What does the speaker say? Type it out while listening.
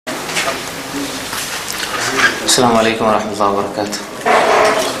السلام عليكم ورحمة الله وبركاته.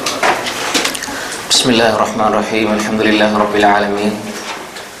 بسم الله الرحمن الرحيم. الحمد لله رب العالمين،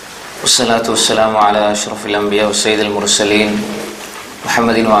 والصلاة والسلام على أشرف الأنبياء والسيد المرسلين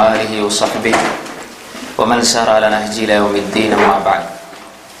محمد وآله وصحبه ومن سار على نهجه إلى يوم الدين. أما بعد،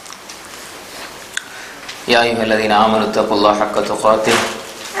 يا أيها الذين آمنوا اتقوا الله حق تقاته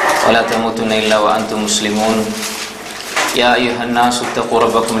ولا تموتن إلا وأنتم مسلمون. يا أيها الناس اتقوا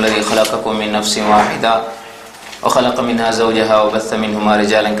ربكم الذي خلقكم من نفس واحدة وخلق منها زوجها وبث منهما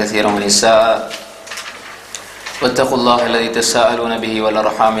رجالا كثيرا ونساء، واتقوا الله الذي تساءلون به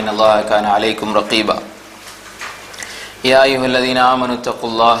والأرحام إن الله كان عليكم رقيبا. يا أيها الذين آمنوا اتقوا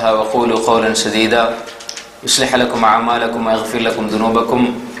الله وقولوا قولا سديدا يصلح لكم أعمالكم ويغفر لكم ذنوبكم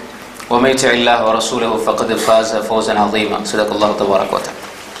ومن يطع الله ورسوله فقد فاز فوزا عظيما. صدق الله تبارك وتعالى.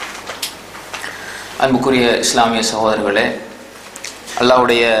 அன்புக்குரிய இஸ்லாமிய சகோதரர்களே,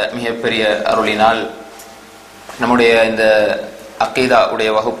 அல்லாஹ்வுடைய மிகப்பெரிய அருளினால் நம்முடைய இந்த அக்கீதா உடைய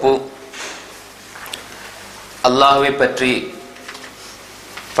வகுப்பு அல்லாஹ்வை பற்றி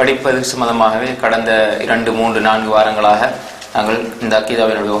படிப்பது சம்பந்தமாகவே கடந்த 2, 3, 4 வாரங்களாக நாங்கள் இந்த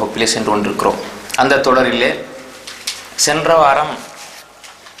அக்கீதாவினுடைய வகுப்பிலே சென்று கொண்டிருக்கிறோம். அந்த தொடரிலே சென்ற வாரம்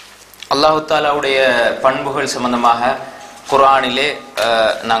அல்லாஹ் தஆலாவுடைய பண்புகள் சம்பந்தமாக குர்ஆனிலே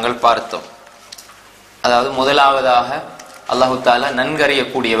நாங்கள் பார்த்தோம். அதாவது முதலாவதாக அல்லாஹு தாலா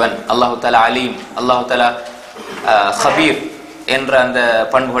நன்கறியக்கூடியவன், அல்லாஹு தாலா அலீம், அல்லாஹு தாலா ஹபீர் என்ற அந்த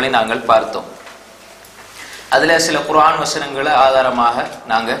பண்புகளை நாங்கள் பார்த்தோம். அதுல சில குர்ஆன் வசனங்களை ஆதாரமாக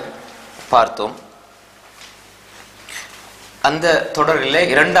நாங்கள் பார்த்தோம். அந்த தொடரில்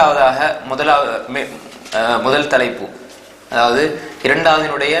இரண்டாவதாக முதல் தலைப்பு, அதாவது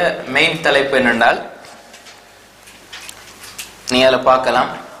இரண்டாவதினுடைய மெயின் தலைப்பு என்னென்றால், நீ அதில்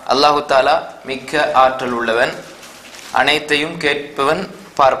பார்க்கலாம், அல்லாஹு தாலா மிக்க ஆற்றல் உள்ளவன், அனைத்தையும் கேட்பவன்,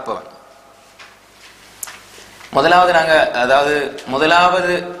 பார்ப்பவன்.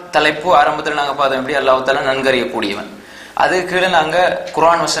 முதலாவது தலைப்பு ஆரம்பத்தில் நாங்கள் பார்த்தோம் எப்படி அல்லாஹு தாலா நன்கறியக்கூடியவன். அது கீழே நாங்கள்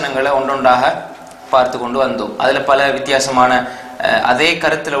குர்ஆன் வசனங்களை ஒன்றொன்றாக பார்த்து கொண்டு வந்தோம். அதில் பல வித்தியாசமான அதே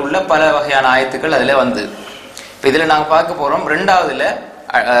கருத்தில் உள்ள பல வகையான ஆயத்துக்கள் அதில் வந்து. இப்போ இதில் நாங்கள் பார்க்க போகிறோம். ரெண்டாவதுல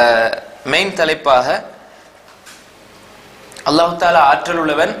மெயின் தலைப்பாக அல்லாஹு தாலா ஆற்றல்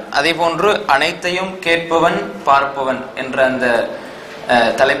உள்ளவன், அதே போன்று அனைத்தையும் கேட்பவன், பார்ப்பவன் என்ற அந்த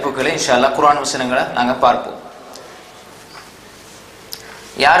தலைப்புகளை இன்ஷா அல்லாஹ் குர்ஆன் வசனங்களை நாங்கள் பார்ப்போம்.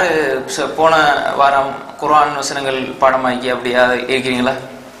 யாரு போன வாரம் குர்ஆன் வசனங்கள் பாடமாக்கி அப்படியா இருக்கிறீங்களா?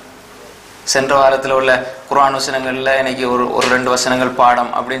 சென்ற வாரத்தில் உள்ள குர்ஆன் வசனங்கள்ல இன்னைக்கு ஒரு 2 வசனங்கள்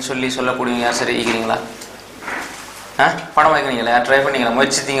பாடம் அப்படின்னு சொல்லக்கூடிய யார் சரி இருக்கிறீங்களா? பாடமாக்கிறீங்களா? யார் ட்ரை பண்ணீங்களா?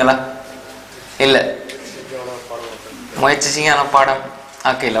 முயற்சித்தீங்களா? இல்லை, முயற்சிச்சிங்க ஆனால் பாடம்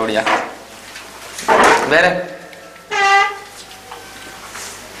ஆக்கையில் அப்படியா? வேற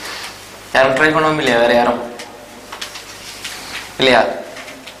யாரும் ட்ரை பண்ணவும் இல்லையா? வேற யாரும் இல்லையா?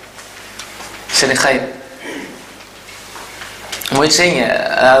 சரி, ஹை, முயற்சிங்க.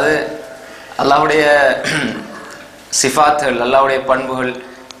 அதாவது அல்லாஹ்வுடைய சிஃபாத்துகள், அல்லாஹ்வுடைய பண்புகள்,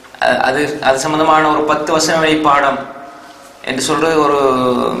 அது சம்பந்தமான ஒரு 10 வசனங்களை பாடம் என்று சொல்றது ஒரு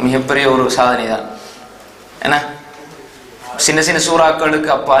மிகப்பெரிய ஒரு சாதனை தான். என்ன, சின்ன சின்ன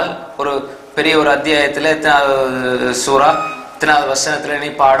சூறாக்களுக்கு அப்பால் ஒரு பெரிய ஒரு அத்தியாயத்தில் எத்தனாவது சூறா, எத்தனாவது வசனத்துல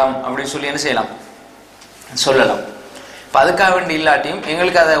நீ பாடம் அப்படின்னு சொல்லி என்ன செய்யலாம், சொல்லலாம். இப்போ அதுக்காக வேண்டி இல்லாட்டியும்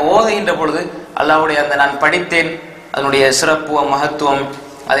எங்களுக்கு அதை ஓதுகின்ற பொழுது அல்லாஹ்வுடைய அந்த நான் படித்தேன் அதனுடைய சிறப்பு, மகத்துவம்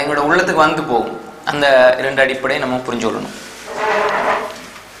அது எங்களோட உள்ளத்துக்கு வந்து போகும். அந்த 2 அடிப்படையை நம்ம புரிஞ்சு கொள்ளணும்.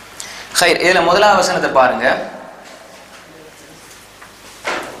 ஹைர், இதுல முதலாவது வசனத்தை பாருங்க.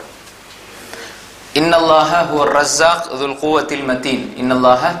 இன்னல்லாஹ ஹுவர் ரஸாக் ذுல் குவத்தில் மதீன்.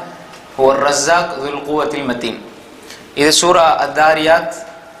 இன்னல்லாஹ ஹுவர் ரஸாக் ذுல் குவத்தில் மதீன். இது சூரா அத்தாரியாத்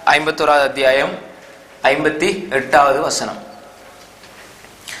 51வது அத்தியாயம் 58வது வசனம்.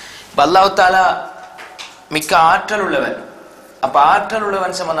 அல்லாஹ் தஆலா மிக்க ஆற்றல் உள்ளவன். அப்ப ஆற்றல்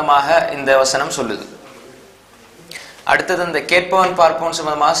உள்ளவன் சம்பந்தமாக இந்த வசனம் சொல்லுது. அடுத்தது இந்த கேட்பவன், பார்ப்பவன்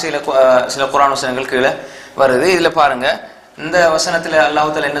சம்பந்தமாக சில குர்ஆன் வசனங்கள் கீழே வருது. இதுல பாருங்க, இந்த வசனத்துல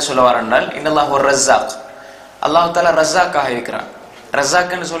அல்லாஹ் தஆலா என்ன சொல்ல வரால், இன்னல்லாஹு ரஸாக், அல்லாஹ் தஆலா ரஸாக்காக இருக்கிறான்.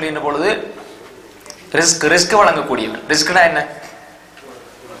 ரஸாக் என்று சொல்லுகின்ற பொழுது ரிஸ்க் வழங்கக்கூடியவன். ரிஸ்க்னா என்ன?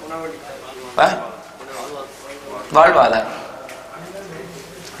 வாழ்வாதாரம்.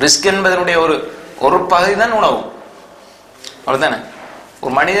 ரிஸ்க் என்பதனுடைய ஒரு பகுதி தான் உணவு, அவ்வளவுதானே?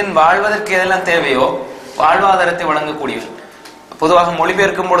 ஒரு மனிதன் வாழ்வதற்கு எதெல்லாம் தேவையோ வாழ்வாதாரத்தை வழங்கக்கூடியவன். பொதுவாக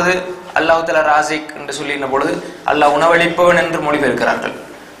மொழிபெயர்க்கும் பொழுது அல்லாஹ் தஆலா ராசிக் என்று சொல்லின பொழுது அல்லாஹ் உணவளிப்பவன் என்று மொழிபெயர்க்கிறார்கள்.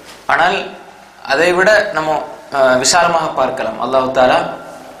 ஆனால் அதை விட நம்ம விசாலமாக பார்க்கலாம். அல்லாஹ் தஆலா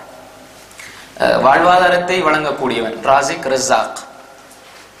வாழ்வாதாரத்தை வழங்கக்கூடியவன், ராசிக், ரஸாக்.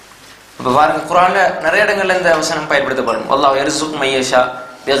 இப்ப பாருங்க, குர்ஆன்ல நிறைய இடங்கள்ல இந்த வசனம் பயன்படுத்தப்படும். அல்லாஹ் யர்ஸுகு மையஷா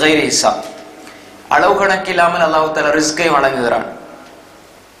பிகைரி ஹிசாப். அளவு கணக்கில்லாமல் அல்லாஹ் தஆலா ரிஸ்கை வழங்குகிறான்.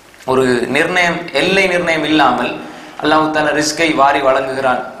 ஒரு நிர்ணயம், எல்லை நிர்ணயம் இல்லாமல் அல்லாஹ் தஆலா ரிஸ்கை வாரி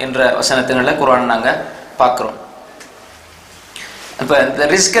வழங்குகிறான் என்ற வசனத்தினால குர்ஆன் நாங்க பார்க்கிறோம். இப்ப இந்த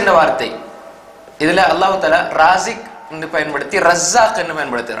ரிஸ்க் என்ற வார்த்தை இதுல அல்லாஹ் தஆலா ராசிக் என்று பயன்படுத்தி ரஸாக் என்று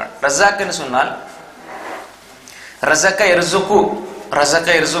பயன்படுத்துகிறான். ரஸாக் என்று சொன்னால் ரஸக யர்ஸுகு, ரஸக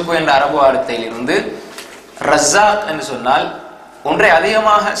யர்ஸுகு என்ற அரபு வார்த்தையிலிருந்து ரஸாக் என்று சொன்னால் ஒன்றை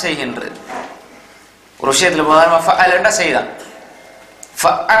அதிகமாக செய்கின்றது. ஒரு விஷயத்துல ஃபஅல் என்றால் செய்தான்,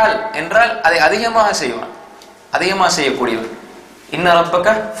 ஃபஅல் என்றால் அதை அதிகமாக செய்வான், அதிகமாக செய்யக்கூடியவன். இன்ன ரப்பக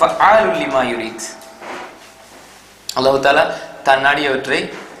ஃபஅலுல் லிமா யுரீத். அல்லாஹ் தஆலா தான் நாடியவற்றை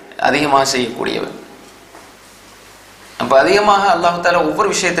அதிகமாக செய்யக்கூடியவன். அப்ப அதிகமாக அல்லாஹ் தஆலா ஒவ்வொரு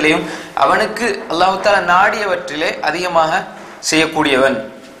விஷயத்திலையும் அவனுக்கு அல்லாஹ் தஆலா நாடியவற்றிலே அதிகமாக செய்யக்கூடியவன்.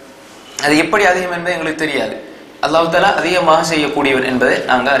 அது எப்படி அதிகம் என்பது எங்களுக்கு தெரியாது. அல்லாஹ் தஆலா அதிகமாக செய்யக்கூடியவன் என்பதை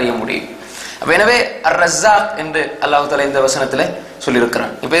நாங்க அறிய முடியும். அப்ப எனவே அர் ரஸாக் என்று அல்லாஹ் தஆலா இந்த வசனத்துல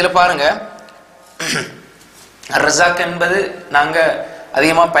சொல்லியிருக்கிறான். இப்ப இதுல பாருங்க, அர் ரஸாக் என்பது நாங்க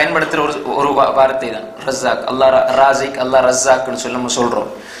அதிகமா பயன்படுத்துற ஒரு வார்த்தை தான். ரஸாக், அல்லாஹ் ராசிக், அல்லாஹ் ரஸாக்னு சொல்லி நம்ம சொல்றோம்.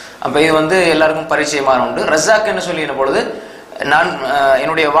 அப்ப இது எல்லாருக்கும் பரிச்சயமான உண்டு. ரஸாக் என்று சொல்லின பொழுது நான்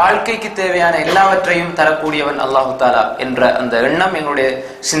என்னுடைய வாழ்க்கைக்கு தேவையான எல்லாவற்றையும் தரக்கூடியவன் அல்லாஹு தஆலா என்ற அந்த எண்ணம் எங்களுடைய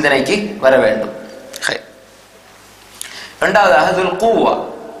சிந்தனைக்கு வர வேண்டும். இரண்டாவதாக துல் குவா,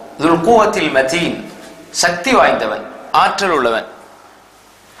 துல் குவத்தில் மதீன், சக்தி வாய்ந்தவன், ஆற்றல் உள்ளவன்.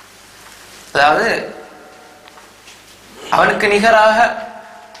 அதாவது அவனுக்கு நிகராக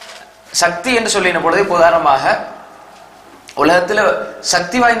சக்தி என்று சொல்லின பொழுது, உதாரணமாக உலகத்தில்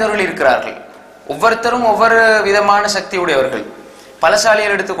சக்தி வாய்ந்தவர்கள் இருக்கிறார்கள். ஒவ்வொருத்தரும் ஒவ்வொரு விதமான சக்தி உடையவர்கள்.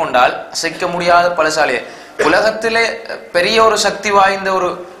 பலசாலிகள் எடுத்துக்கொண்டால் அசைக்க முடியாத பலசாலிகள். உலகத்திலே பெரிய ஒரு சக்தி வாய்ந்த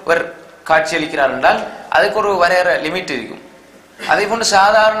ஒருவர் காட்சியளிக்கிறார் என்றால் அதுக்கு ஒரு வரையறை லிமிட் இருக்கும். அதே போன்று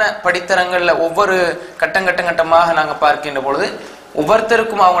சாதாரண படித்தரங்கள்ல ஒவ்வொரு கட்டமாக நாங்க பார்க்கின்ற பொழுது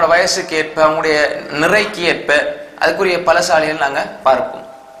ஒவ்வொருத்தருக்கும் அவங்களோட வயசுக்கு ஏற்ப, அவங்களுடைய நிறைக்கு ஏற்ப அதுக்குரிய பலசாலிகள் நாங்க பார்ப்போம்.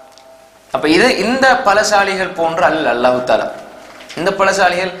 அப்ப இந்த பலசாலிகள் போன்று அல்ல அல்லாஹ் தஆலா. இந்த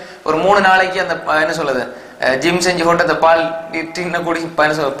பலசாலிகள் ஒரு 3 நாளைக்கு அந்த என்ன சொல்றது, ஜிம் செஞ்சு கொண்டு அந்த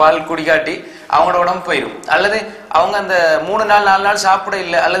பால் குடிக்காட்டி அவங்களோட உடம்பு போயிடும். அல்லது அவங்க அந்த 3 நாள் 4 நாள் சாப்பிட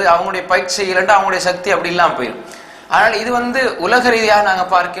இல்லை, அல்லது அவங்களுடைய பயிற்சி செய்யலன்னா அவங்களுடைய சக்தி அப்படி இல்லாம போயிடும். ஆனால் இது உலக ரீதியாக நாங்க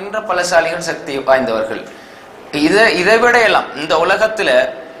பார்க்கின்ற பலசாலிகள், சக்தி வாய்ந்தவர்கள். இதை விட எல்லாம் இந்த உலகத்துல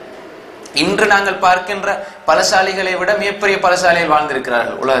இன்று நாங்கள் பார்க்கின்ற பலசாலிகளை விட மிகப்பெரிய பலசாலிகள்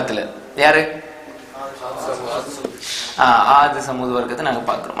வாழ்ந்திருக்கிறார்கள் உலகத்துல. யாரு? ஆது சமூக வர்க்கத்தை நாங்க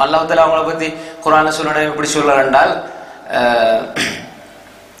பார்க்கிறோம். அல்லாஹ் தஆலா அவங்கள பத்தி குர்ஆன்ல சொல்றத எப்படி சொல்றார் என்றால்,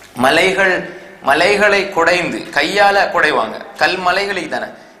 மலைகளை குடைந்து கையால குடைவாங்க. கல்மலைகளை தானே,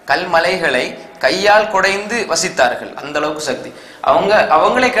 கல்மலைகளை கையால் குடைந்து வசித்தார்கள். அந்த அளவுக்கு சக்தி.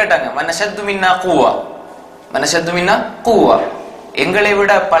 அவங்களே கேட்டாங்க, மனஷத்து மின்னா கூவா, மனஷத்து மின்னா கூவா, எங்களை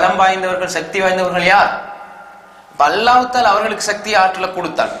விட பலம் வாய்ந்தவர்கள், சக்தி வாய்ந்தவர்கள் யார்? அல்லாஹ் தஆலா அவர்களுக்கு சக்தி ஆற்றலை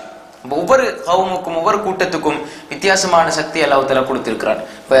கொடுத்தான். ஒவ்வொரு கவுமுக்கும் ஒவ்வொரு கூட்டத்துக்கும் வித்தியாசமான சக்தி அல்லாஹ் தஆலா கொடுத்திருக்கிறார்.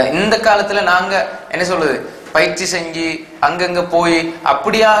 இப்ப இந்த காலத்துல நாங்க என்ன சொல்றது, பயிற்சி செஞ்சு அங்கங்க போய்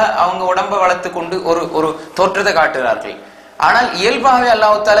அப்படியாக அவங்க உடம்பை வளர்த்து கொண்டு ஒரு தோற்றத்தை காட்டுகிறார்கள். ஆனால் இயல்பாகவே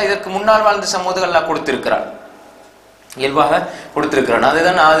அல்லாஹ் தஆலா இதற்கு முன்னால் வாழ்ந்த சமூகங்கள் அல்லாஹ் கொடுத்திருக்கிறார், இயல்பாக கொடுத்திருக்கிறான்.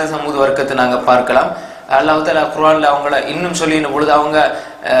 அதுதான் ஆதி சமூக வர்க்கத்தை நாங்க பார்க்கலாம். அல்லாஹ் தஆலா குர்ஆன்ல அவங்கள இன்னும் சொல்லின பொழுது அவங்க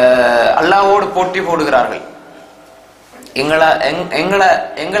அல்லாஹ்வோடு போட்டி போடுகிறார்கள்.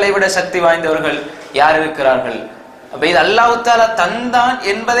 எங்களை விட சக்தி வாய்ந்தவர்கள் யார் இருக்கிறார்கள்? அப்ப இது அல்லாஹ் தஆலா தந்தான்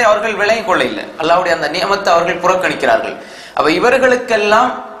என்பதை அவர்கள் விளங்கிக் கொள்ள இல்லை. அல்லாஹ்வுடைய அந்த நியமத்தை அவர்கள் புறக்கணிக்கிறார்கள். அப்ப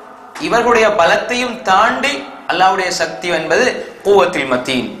இவர்களுக்கெல்லாம் இவர்களுடைய பலத்தையும் தாண்டி அல்லாஹ்வுடைய சக்தி என்பது குவத்தில்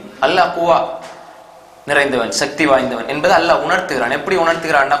மதீன், அல்லாஹ் குவா நிறைந்தவன், சக்தி வாய்ந்தவன் என்பதை அல்லாஹ் உணர்த்துகிறான். எப்படி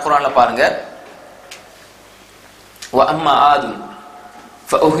உணர்த்துகிறான்? குர்ஆன்ல பாருங்க, வஅம்மா ஆது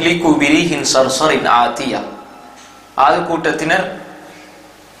ஃபஉஹ்லிகு பிரீஹின் ஸர்ஸரின் ஆதியா. ஆது கூட்டத்தினர்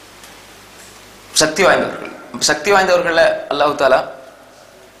சக்தி வாய்ந்தவர்கள். சக்தி வாய்ந்தவர்கள அல்லாஹ் தஆலா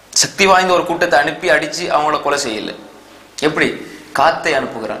சக்தி வாய்ந்த ஒரு கூட்டத்தை அனுப்பி அடிச்சு அவங்கள கொலை செய்யல. எப்படி? காத்தை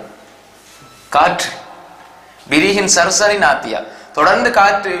அனுப்புகிறான். காற்று, பிரிஹின் சர்சரின் ஆத்தியா, தொடர்ந்து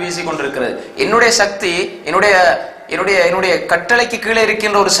காற்று வீசி கொண்டிருக்கிறது. என்னுடைய சக்தி, என்னுடைய கட்டளைக்கு கீழே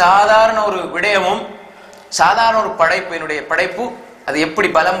இருக்கின்ற ஒரு சாதாரண ஒரு விடயமும், சாதாரண ஒரு படைப்பு, என்னுடைய படைப்பு அது எப்படி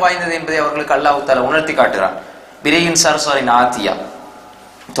பலம் வாய்ந்தது என்பதை அவர்களுக்கு அல்லாஹ் தஆலா உணர்த்தி காட்டுகிறான். பிரிஹின் சர்சரின் ஆத்தியா,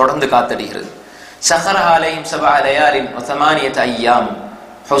 தொடர்ந்து காத்தடிக்கிறது. சஹரஹா அலைஹிம் சபஅ லயாலின் வ ஸமானியத அய்யாம்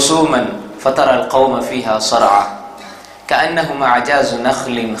ஹுசூமன் ஃபதரல் கௌம ஃபீஹா ஸரஆ கஅன்னஹும் அஜாஸு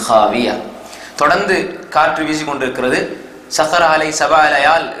நக்லின் காவியா. தொடர்ந்து காற்று வீசி கொண்டிருக்கிறது. சஹர அலை சபா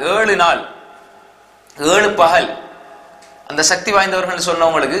லையால் 7 நாள் 7 பகல் அந்த சக்தி வாய்ந்தவர்கள்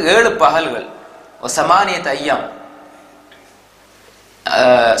சொன்னவங்களுக்கு 7 பகல்கள் சமானியத் ஐயாம்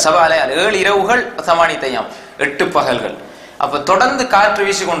சபா லையால் 7 இரவுகள் சமானியத் ஐயாம் 8 பகல்கள். அப்ப தொடர்ந்து காற்று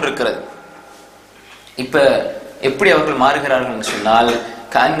வீசி கொண்டிருக்கிறது. இப்ப எப்படி அவர்கள் மாறுகிறார்கள் என்று சொன்னால்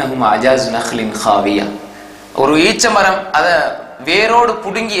கஅன்னஹும் அஜாஸ் நஹ்லின் காவியா, ஒரு ஈச்ச மரம் அதை வேரோடு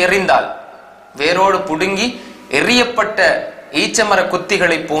புடுங்கி எறிந்தால், வேரோடு புடுங்கி எறியப்பட்ட ஈச்சமர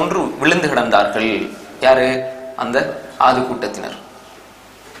குத்திகளை போன்று விழுந்து கிடந்தார்கள். யாரு? அந்த ஆது கூட்டத்தினர்.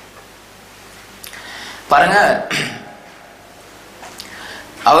 பாருங்க,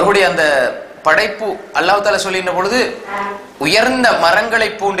 அவர்களுடைய அந்த படைப்பு அல்லாஹ் தஆலா சொல்லின பொழுது உயர்ந்த மரங்களை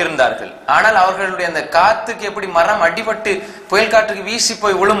போன்றிருந்தார்கள். ஆனால் அவர்களுடைய அந்த காத்துக்கு எப்படி மரம் அடிபட்டு புயல் காற்றுக்கு வீசி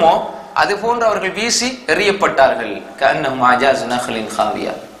போய் விழுமோ அது போன்று அவர்கள் வீசி எறியப்பட்டார்கள். கஅன்னஹும் அஜாஸ் நஹ்லின்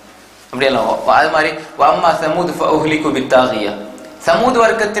காவியா. அப்படியெல்லாம் அது மாதிரி வம்மா சமூத் ஃபஉஹ்லிகு பித்தாகியா, சமூத்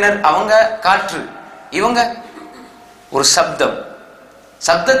வர்க்கத்தினர் அவங்க காற்று, இவங்க ஒரு சப்தம்,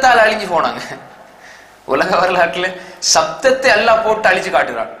 சப்தத்தால் அழிஞ்சு போனாங்க. உலக வரலாற்றுல சப்தத்தை எல்லாம் போட்டு அழிச்சு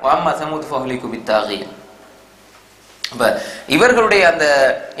காட்டுறான். வம்மா சமூத் ஃபஉஹ்லிகு பித்தாகியா. அப்ப இவர்களுடைய அந்த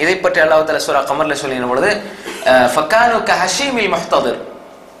இதை பற்றி அல்லாஹ் தஆலா சூரா கமர்ல சொல்லின பொழுது ஃபகானு கஹஷீமில் முஹ்ததிர்,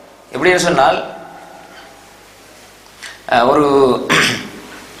 எப்படின்னு சொன்னால் ஒரு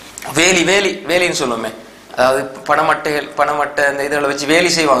வேலின்னு சொல்லுவோமே, அதாவது பனமட்டை அந்த இதுகளை வச்சு வேலி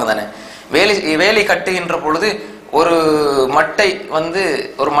செய்வாங்க தானே. வேலி கட்டுகின்ற பொழுது ஒரு மட்டை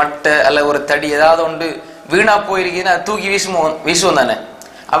ஒரு மட்டை அல்ல ஒரு தடி ஏதாவது ஒன்று வீணா போயிருக்குன்னு அதை தூக்கி வீசுவோம் தானே.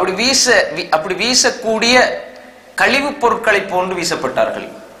 அப்படி வீசக்கூடிய கழிவு பொருட்களை போன்று வீசப்பட்டார்கள்.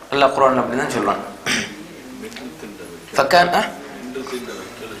 அல்லாஹ் குர்ஆன் அப்படின்னு தான் சொல்றான்.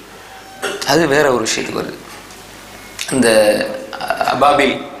 அது வேற ஒரு விஷயத்துக்கு வருது. இந்த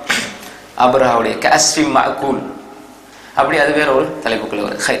பாபில் அப்ரஹாவுடைய காஸ்ஃபி மஅகூல், அப்படி அது வேற ஒரு தலைப்புக்குள்ள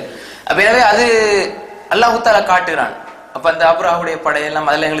வருது. எனவே அது அல்லாஹ் தஆலா காட்டுறான். அப்ப அந்த அப்ரஹாவுடைய படையெல்லாம்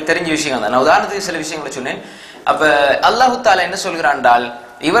அதில் எங்களுக்கு தெரிஞ்ச விஷயம் தான். நான் உதாரணத்துக்கு சில விஷயங்களை சொன்னேன். அப்ப அல்லாஹ் தஆலா என்ன சொல்கிறான் என்றால்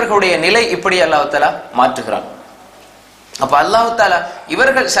இவர்களுடைய நிலை இப்படி அல்லாஹ் தஆலா மாற்றுகிறான். அப்ப அல்லாஹ் தஆலா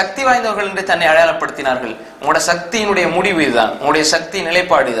இவர்கள் சக்தி வாய்ந்தவர்கள் என்று தன்னை அடையாளப்படுத்தினார்கள். உங்களோட சக்தியினுடைய முடிவு இதுதான், உங்களுடைய சக்தி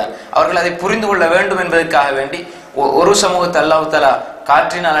நிலைப்பாடு இதுதான். அவர்கள் அதை புரிந்து கொள்ள வேண்டும் என்பதற்காக வேண்டி ஒரு சமூகத்தை அல்லாஹ் தஆலா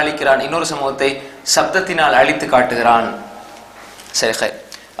காற்றினால் அழிக்கிறான், இன்னொரு சமூகத்தை சப்தத்தினால் அழித்து காட்டுகிறான். சரி,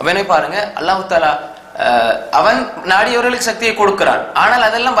 அப்ப என்ன பாருங்க, அல்லாஹ் தஆலா அவன் நாடியவர்களுக்கு சக்தியை கொடுக்கிறான். ஆனால்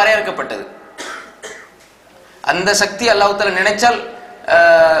அதெல்லாம் வரையறுக்கப்பட்டது. அந்த சக்தி அல்லாஹ் தஆலா நினைச்சால்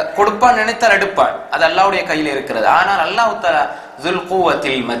கொடுப்பான், நினைத்தால் எடுப்பான். அது அல்லாஹ்வுடைய கையில் இருக்கிறது. ஆனால் அல்லாஹ் தஆலா ذுல்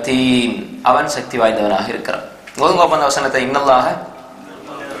குவத்தில் மதீன், அவன் சக்தி வாய்ந்தவனாக இருக்கிறான். ஓதுங்க அந்த வசனத்தை, இன்னல்லாஹ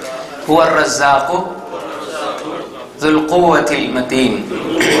ஹுவர் ரஸாகு ذுல் குவத்தில் மதீன்.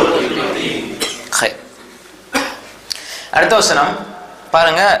 அடுத்த வசனம்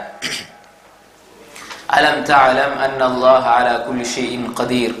பாருங்க, அலம் தஅலம் அன்னல்லாஹ அலா குல்லி ஷைஇன்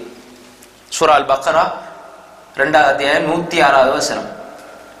கதீர். சூரா அல் பக்ரா 2வது அத்தியாயம் 106வது வசனம்.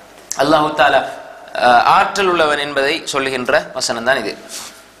 அல்லாஹ் தஆலா ஆற்றல் உள்ளவன் என்பதை சொல்லுகின்ற வசனம் தான் இது.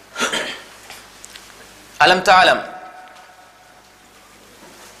 அலம் தஅலம்,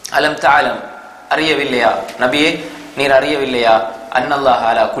 அலம் தஅலம், அறியவில்லையா நபியே, நீர் அறியவில்லையா? அன்னல்லாஹ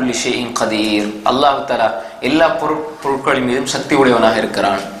அலா குல்லி ஷைஇன் கதீர், அல்லாஹ் தஆலா எல்லா பொருட்களின் மீதும் சக்தி உடையவனாக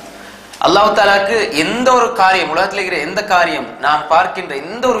இருக்கிறான். அல்லாஹ் தஆலாக்கு எந்த ஒரு காரியம், உலகத்தில் இருக்கிற எந்த காரியம், நாம் பார்க்கின்ற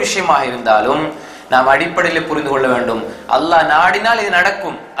எந்த ஒரு விஷயமாக இருந்தாலும் நாம் அடிப்படையில் புரிந்து கொள்ள வேண்டும். அல்லாஹ் நாடினால் இது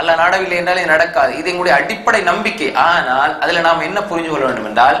நடக்கும், அல்லாஹ் நாடவில்லை என்றால் இது நடக்காது. இது எங்களுடைய அடிப்படை நம்பிக்கை. ஆனால் அதுல நாம் என்ன புரிந்து கொள்ள வேண்டும்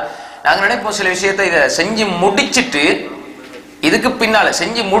என்றால், நாங்கள் நினைப்போம் சில விஷயத்தை இதை செஞ்சு முடிச்சிட்டு, இதுக்கு பின்னால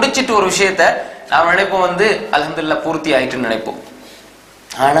செஞ்சு முடிச்சிட்டு ஒரு விஷயத்த நாம் நினைப்போம் அல்ஹம்துலில்லாஹ் பூர்த்தி ஆயிட்டுன்னு நினைப்போம்.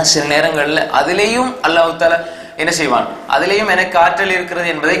 ஆனா சில நேரங்கள்ல அதிலேயும் அல்லாஹ் தஆலா என்ன செய்வான், அதிலேயும் எனக்கு ஆற்றல் இருக்கிறது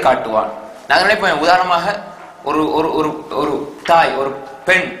என்பதை காட்டுவான். நாங்கள் நினைப்போம், உதாரணமாக ஒரு ஒரு ஒரு தாய், ஒரு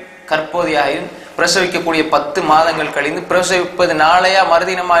பெண் கற்போதியாக பிரசவிக்கக்கூடிய 10 மாதங்கள் கழிந்து பிரசவிப்பது நாளையா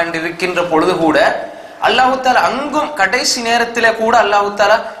மறுதினமா என்று இருக்கின்ற பொழுது கூட அல்லாஹ் தஆலா அங்கும் கடைசி நேரத்தில கூட அல்லாஹ்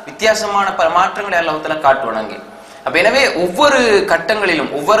தஆலா வித்தியாசமான பல மாற்றங்களை அல்லாஹ் தஆலா காட்டுவாங்க. அப்ப எனவே ஒவ்வொரு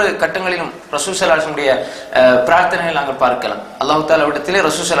கட்டங்களிலும் ரசூல் ஸல்லல்லாஹு அலைஹி வஸல்லம் பிரார்த்தனைகள் நாங்கள் பார்க்கலாம். அல்லாஹ் தஆலா இடத்திலே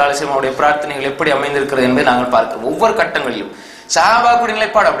ரசூல் ஸல்லல்லாஹு அலைஹி வஸல்லம் பிரார்த்தனைகள் எப்படி அமைந்திருக்கிறது என்பதை நாங்கள் பார்க்கிறோம். ஒவ்வொரு கட்டங்களிலும் சஹாபாக்களுடைய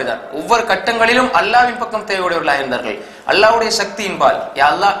நிலைப்பாடு அப்படிதான். ஒவ்வொரு கட்டங்களிலும் அல்லாஹ்வின் பக்கம் தேவையுடையவர்களாக இருந்தார்கள். அல்லாஹ்வுடைய சக்தியின்பால், யா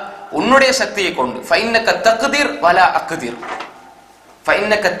அல்லாஹ் உன்னுடைய சக்தியை கொண்டு, ஃபைன்னக தக்தீர் வலா அக்தீர்,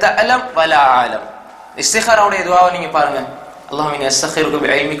 ஃபைன்னக தஅலம் வலா ஆலம். இஸ்திகாராவுடைய துஆவை நீங்க பாருங்க, அல்லாஹும்ம இன்னி அஸ்தக்ஃபிருக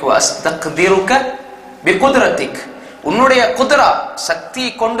பிஇல்மிக வ அஸ்தக்திருக பிகுத்ரத்திக், உன்னுடைய குத்ரா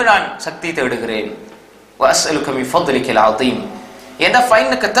சக்தியை கொண்டு நான் சக்தி தேடுகிறேன். வ அஸ்அலுக மின் ஃபத்லிகல் அதீம், ஏண்டா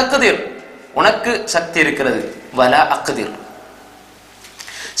ஃபைன்னக தக்தீர், உனக்கு சக்தி இருக்கிறது, வலா அக்திர்.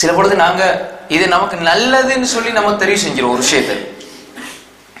 சில பொழுது நாங்க இது நமக்கு நல்லதுன்னு சொல்லி நம்ம தெரிவு செஞ்சிருவோம் ஒரு விஷயத்தை.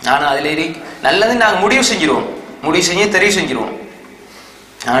 ஆனா அதுல நல்லதுன்னு நாங்க முடிவு செஞ்சிருவோம், முடிவு செஞ்சு தெரிவு செஞ்சிருவோம்.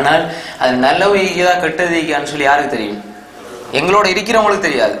 ஆனால் அது நல்ல ஈகா கெட்டது ஈகான்னு சொல்லி யாருக்கு தெரியும்? எங்களோட இருக்கிறவங்களுக்கு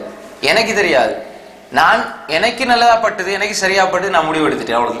தெரியாது, எனக்கு தெரியாது. நான் எனக்கு நல்லதா பட்டது, எனக்கு சரியா பட்டது, நான் முடிவு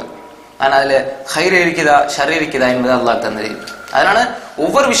எடுத்துட்டேன், அவ்வளவுதான். ஆனா அதுல ஹைர் இருக்குதா ஷர் இருக்குதா என்பது அல்லாஹ் தந்தது. அதனால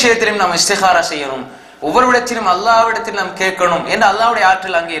ஒவ்வொரு விஷயத்திலும் நாம் இஸ்திகாரா செய்யணும், ஒவ்வொரு இடத்திலும் அல்லாஹ்விடத்தில் நாம் கேட்கணும் என்று அல்லாஹ்வுடைய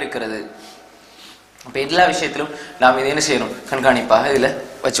ஆற்றல் அங்கே இருக்கிறது. அப்ப எல்லா விஷயத்திலும் நாம் இதை என்ன செய்யணும்? கண்காணிப்பாக இதுல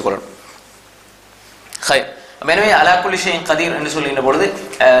வச்சுக்கொள்ளணும். எனவே அலா குல்லி ஷைஇன் கதீர் என்று சொல்லுகின்ற பொழுது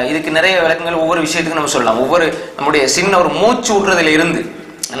இதுக்கு நிறைய விளக்கங்கள் ஒவ்வொரு விஷயத்துக்கும் நம்ம சொல்லலாம். ஒவ்வொரு நம்முடைய சின்ன ஒரு மூச்சு விடுறதுல இருந்து,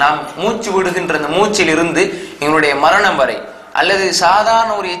 நாம் மூச்சு விடுகின்ற அந்த மூச்சில் இருந்து எங்களுடைய மரணம் வரை, அல்லது சாதாரண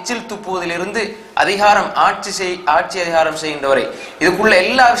ஒரு எச்சில் துப்புவதிலிருந்து ஆட்சி அதிகாரம் செய்கின்ற வரை, இதுக்குள்ள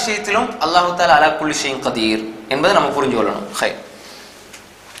எல்லா விஷயத்திலும் அல்லாஹ் தஆலா அலா குல்லி ஷைஇன் கதீர் என்பதை நம்ம புரிஞ்சு கொள்ளணும்.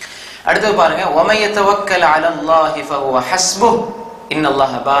 அடுத்து பாருங்க, வமை யதவக்கல் அலல்லாஹி ஃபஹுவ ஹஸ்புஹ்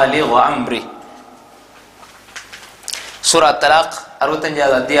இன்னல்லாஹ பாலிகு அம்ரிஹ். சூரா தலாக்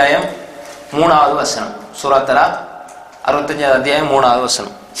 65வது அத்தியாயம் 3வது வசனம். சூரா தலாக் 65வது அத்தியாயம் 3வது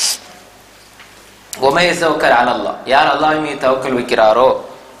வசனம். வமை யதவக்கல் அலல்லாஹ், யார் அல்லாஹ்வின் மீது தவக்கல் வைக்கிறாரோ,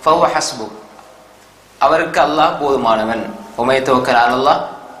 ஃபஹுவ ஹஸ்புஹ், அவருக்கு அல்லாஹ் போதுமானவன். வமை யதவக்கல் அலல்லாஹ்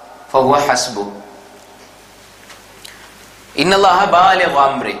ஃபஹுவ ஹஸ்புஹ் இன்னல்லாஹ பாலிகு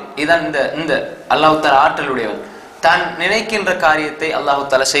அம்ரி. இதான் இந்த அல்லாஹ் தஆலா ஆற்றலுடையவன், தான் நினைக்கின்ற காரியத்தை அல்லாஹ்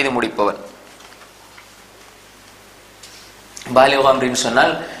தஆலா செய்து முடிப்பவன். பாலிகு அம்ரின்னு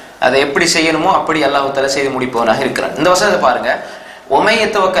சொன்னால் அதை எப்படி செய்யணுமோ அப்படி அல்லாஹ் தஆலா செய்து முடிப்பவனாக இருக்கிறான். இந்த வசனத்தை பாருங்க, வமை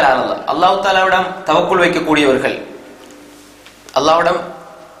யதவக்கல் அலல்லாஹ், அல்லாஹ் தஆலாவிடம் தவக்குல் வைக்கக்கூடியவர்கள். அல்லாஹ்விடம்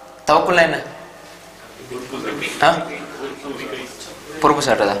தவக்குல்னா என்ன? பொறுப்பு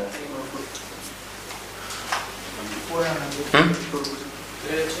சாட்டுறதா?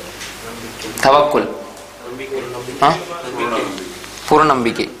 தவக்குல் பூர்ண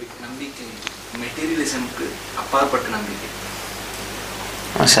நம்பிக்கை, மெட்டீரியலிசம்க்கு அப்பாற்பட்ட நம்பிக்கை.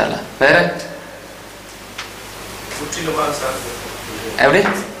 மாஷா அல்லாஹ். வேற எப்படி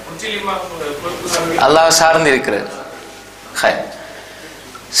அல்லாஹ் சார்ந்து இருக்கிறது.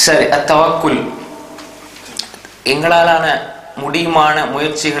 சரி, அத்தவக்குல் எங்களாலான முடியுமான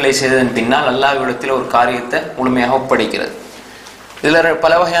முயற்சிகளை செய்ததன் பின்னால் அல்லாஹ்விடத்தில் ஒரு காரியத்தை முழுமையாக ஒப்படைக்கிறது. இதுல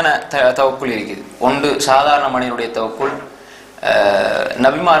பல வகையான தவக்குல் இருக்குது. ஒன்று சாதாரண மனிதனுடைய தவக்குல்,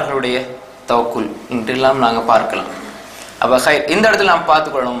 நபிமார்களுடைய தவக்குல் என்றெல்லாம் நாங்கள் பார்க்கலாம். அப்ப இந்த இடத்துல நாம்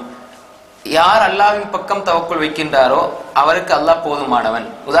பார்த்துக்கொள்ளணும், யார் அல்லாஹ்வின் பக்கம் தவக்குல் வைக்கின்றாரோ அவருக்கு அல்லாஹ் போதுமானவன்.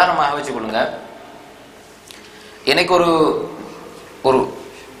 உதாரணமாக வச்சுக்கொள்ளுங்க, எனக்கு ஒரு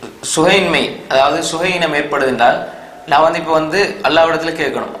சுகையின்மை, அதாவது சுகையினம் ஏற்படுது என்றால் நான் இப்போ அல்லாஹ்விடத்துல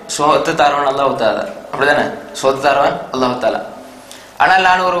கேட்கணும், சொத்து தாரவன் அல்லாஹ் தாலா, அப்படிதானே? சொத்து தாரவன் அல்லாஹ் தாலா. ஆனால்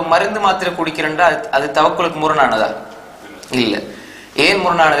நான் ஒரு மருந்து மாத்திரை குடிக்கிறேன்டா அது தவக்குலுக்கு முரணானதா? இல்லை. ஏன்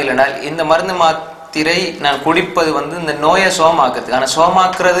முரணானது இல்லைனால், இந்த மருந்து மாத்திரை நான் குடிப்பது இந்த நோயை சோமாக்குறதுக்கு. ஆனால்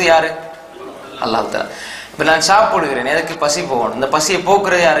சோமாக்குறது யாரு? அல்லாஹ் தாலா. இப்ப நான் சாப்பிடுகிறேன், எதுக்கு? பசி போகணும். இந்த பசியை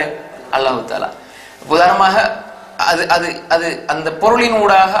போக்குறது யாரு? அல்லாஹ் தாலா. உதாரணமாக அது அது அது அந்த பொருளின்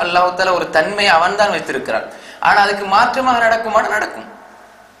ஊடாக அல்லாஹ் தாலா ஒரு தன்மையை அவன் தான் வைத்திருக்கிறான். ஆனா அதுக்கு மாற்றமாக நடக்குமான நடக்கும்.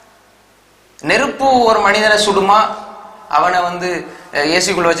 நெருப்பு ஒரு மனிதனை சுடுமா? அவனை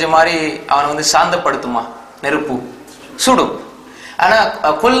ஏசிக்குள்ள வச்ச மாதிரி அவனை சாந்தப்படுத்துமா? நெருப்பு சுடும். ஆனா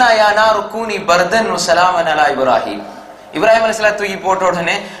குல்னா யா நாரு கூனி பர்தன் வ ஸலாமன் அலா இப்ராஹிம், இப்ராஹிம் அலைஹிஸ்ஸலாம் தூக்கி போட்ட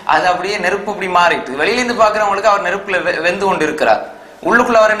உடனே அது அப்படியே நெருப்பு இப்படி மாறிட்டு, வெளியிலிருந்து பாக்குறவங்களுக்கு அவர் நெருப்புல வெந்து கொண்டு இருக்கிறார்.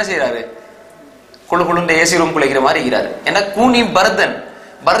 உள்ளுக்குள்ள அவர் என்ன செய்யறாரு? குழு குழுண்ட ஏசி ரூம் குளிக்கிற மாதிரி இருக்கிறாரு. ஏன்னா கூனி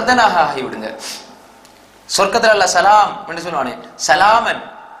பர்தனாக ஆகிவிடுங்க. சொர்க்கத்துல அல்ல சலாம் என்று சொல்லுவானே, சலாமன்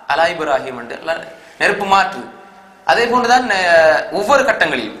அலா இப்ராஹிம் என்று நெருப்பு மாற்று. அதே போன்றுதான் ஒவ்வொரு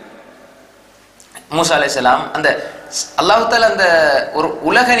கட்டங்களிலும் மூசா அலைஹிஸ்ஸலாம் அந்த அல்லாஹ் தஆலா அந்த ஒரு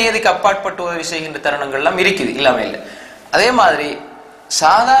உலக நியதிக்கு அப்பாற்பட்டு உதவி செய்கின்ற தருணங்கள் எல்லாம் இருக்குது, இல்லாம இல்லை. அதே மாதிரி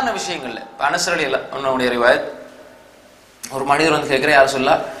சாதாரண விஷயங்கள்ல அனஸர் ரலியல்லாஹு ரிவாயத், ஒரு மனிதர் கேட்கிறேன், யார்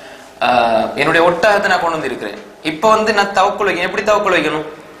சொல்லா, என்னுடைய ஒட்டகத்தை நான் கொண்டு இருக்கிறேன், இப்ப நான் தவக்குல் வைக்கணும். எப்படி தவக்குல் வைக்கணும்?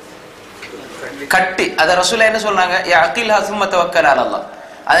 கட்டி. அத ரசூலுல்லாஹ் என்ன சொல்றாங்க? யா அகில்ஹா சும்ம தவக்கல் அலல்லாஹ்,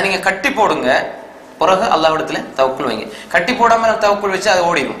 அதை நீங்க கட்டி போடுங்க, பிறகு அல்லாஹ்விடத்துல தவக்குல் வைங்க. கட்டி போடாம தவக்குல் வச்சு அது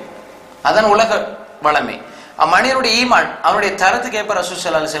ஓடிடும். அதான் உலக வளமை. மனிதனுடைய ஈமான் அவனுடைய தரத்துக்கு ஏற்ப ரசூல்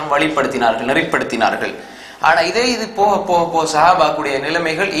ஸல்லல்லாஹு அலைஹி வஸல்லம் வழிப்படுத்தினார்கள், நெறிப்படுத்தினார்கள். ஆனா இது போக போக போக சஹாபாக்குடைய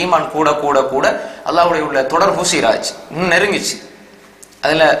நிலைமைகள் ஈமான் கூட கூட கூட அல்லாஹ்வுடைய உள்ள தொடர்பு சீராச்சு, இன்னும் நெருங்கிச்சு.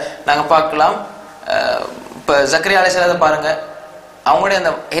 அதுல நாங்க பார்க்கலாம், இப்ப ஜக்கரியா அலைஹிஸ்ஸலாத்தை பாருங்க, அவங்களுடைய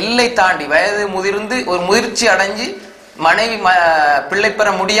அந்த எல்லை தாண்டி வயது முதிர்ந்து ஒரு முதிர்ச்சி அடைஞ்சு மனைவி பிள்ளை பெற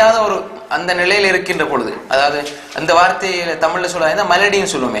முடியாத ஒரு அந்த நிலையில் இருக்கின்ற பொழுது, அதாவது அந்த வார்த்தையில தமிழ்ல சொல்ல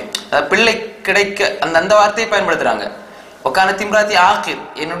மலடின்னு சொல்லுவோமே, அதாவது பிள்ளை கிடைக்க அந்த வார்த்தையை பயன்படுத்துறாங்க. ஒக்கான திம்ராத்தி ஆகிர்,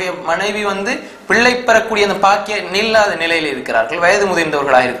 என்னுடைய மனைவி பிள்ளை பெறக்கூடிய அந்த பாக்கிய நில்லாத நிலையில் இருக்கிறார்கள், வயது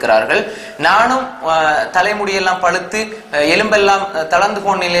முதிர்ந்தவர்களாக இருக்கிறார்கள். நானும் தலைமுடியெல்லாம் பழுத்து எலும்பெல்லாம் தளர்ந்து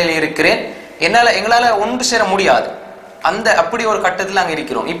போன நிலையில் இருக்கிறேன். எங்களால ஒன்று சேர முடியாது. அப்படி ஒரு கட்டத்தில் அங்க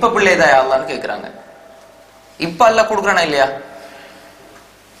இருக்கிறோம். இப்ப பிள்ளை தான் அல்லாஹ்னு கேட்கிறாங்க. இப்ப அல்லாஹ் கொடுக்குறானா இல்லையா?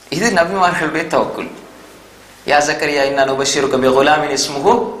 இது நபிமார்களுடைய தவக்குல். யா ஜக்கரியா இன்னா நுபஷ்ஷிருக பிகுலாமின்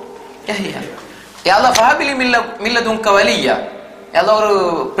இஸ்முஹு யஹ்யா. யா அல்லாஹ் ஃபஹபிலி மில்லதுன்க வலியா. யா அல்லாஹ் ஒரு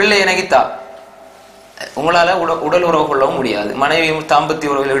பிள்ளை எனக்குத்தா. உங்களால உடல் உறவு கொள்ளவும் முடியாது, மனைவியும்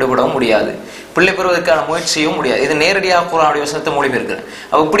தாம்பத்திய உறவில் ஈடுபடவும் முடியாது, பிள்ளை பெறுவதற்கான முயற்சியும் முடியாது. இது நேரடியாக குர்ஆனுடைய வசனத்தை மொழிபெயர்க்கிறேன்.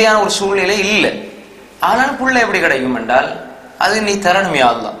 இப்படியான ஒரு சூழ்நிலை இல்லை. ஆனாலும் பிள்ளை எப்படி கிடைக்கும் என்றால் அது நீ தரணும் யா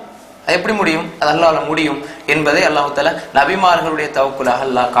அல்லாஹ். அது எப்படி முடியும்? அது அல்லாஹ்வால முடியும் என்பதை அல்லாஹ் தஆலா நபிமார்களுடைய தவக்குலாக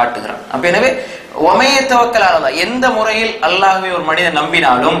அல்லாஹ் காட்டுகிறான். அப்ப எனவே ஒமைய தவக்கல் அல்லாஹ், எந்த முறையில் அல்லாஹ்வை ஒரு மனிதன்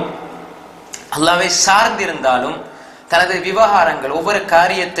நம்பினாலும், அல்லாஹ்வை சார்ந்திருந்தாலும், தனது விவகாரங்கள் ஒவ்வொரு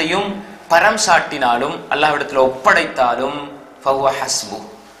காரியத்தையும் பரம் சாட்டினாலும், அல்லாஹ்விடத்தில் ஒப்படைத்தாலும், ஃபஹுவ ஹஸ்பு,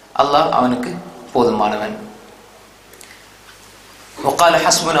 அல்லாஹ் அவனுக்கு போதுமானவன். வகால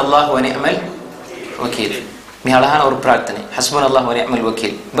ஹஸ்புனல்லாஹு வ நிஅமல் வக்கீல். மிக அழகான ஒரு பிரார்த்தனை, ஹஸ்புனல்லாஹு வ நிஅமல்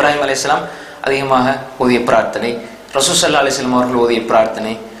வக்கீல். இப்ராஹிம் அலைஹிஸ்ஸலாம் அதிகமாக ஓதிய பிரார்த்தனை, ரசூல் ஸல்லல்லாஹு அலைஹி வஸல்லம் அவர்கள் ஓதிய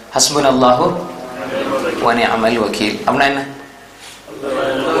பிரார்த்தனை ஹஸ்புனல்லாஹு வ நிஅமல் வக்கீல். அப்படின்னா என்ன?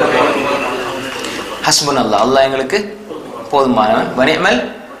 ஹஸ்புனல்லாஹ், அல்லாஹ் எங்களுக்கு போதுமானவன், வ நிஅமல்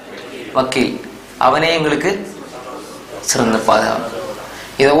வக்கீல், அவனே எங்களுக்கு சிறந்த பாதுகாப்பு.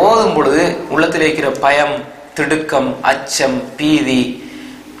 இதை ஓதும் பொழுது உள்ளத்தில் இருக்கிற பயம், திடுக்கம், அச்சம், பீதி,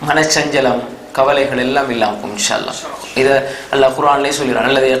 மனச்சஞ்சலம், கவலைகள் எல்லாம் இல்லாமல் இன்ஷா அல்லாஹ். இதை அல்லாஹ் குர்ஆன்லயே சொல்கிறான்.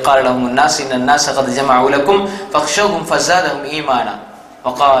 அல்லது யகால லஹும் الناس ان الناس قد جمعوا لكم فاخشوهم فزادهم ايمانا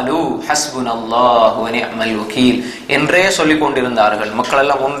وقالوا حسبنا الله ونعم الوكيل என்றே சொல்லிக் கொண்டிருந்தார்கள். மக்கள்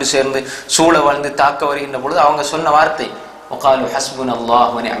எல்லாம் ஒன்று சேர்ந்து சூழ வாழ்ந்து தாக்க வருகின்ற பொழுது அவங்க சொன்ன வார்த்தை وقالوا حسبنا الله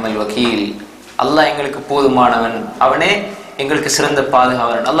ونعم الوكيل, அல்லாஹ் எங்களுக்கு போதுமானவன், அவனே எங்களுக்கு சிறந்த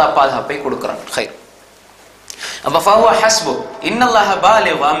பாதுகாவலன். அல்லாஹ் பாதுகாப்பை கொடுக்கிறான். ஹைர். அப்ப ஃபஹுவ ஹஸ்பு இன்னல்லாஹ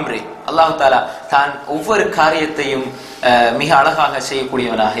பாலிகு அம்ரி, அல்லாஹ் தஆலா தான் ஒவ்வொரு காரியத்தையும் மிக அழகாக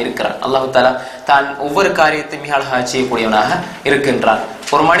செய்யக்கூடியவனாக இருக்கிறான். அல்லாஹ் தஆலா தான் ஒவ்வொரு காரியத்தையும் மிக அழகாக செய்யக்கூடியவனாக இருக்கின்றான்.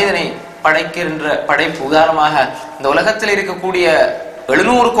 ஒரு மனிதனை படைக்கின்ற படைப்பு, உதாரணமாக இந்த உலகத்தில் இருக்கக்கூடிய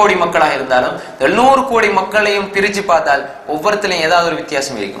 700 கோடி மக்களாக இருந்தாலும் 700 கோடி மக்களையும் பிரிச்சு பார்த்தால் ஒவ்வொருத்தரையும் ஏதாவது ஒரு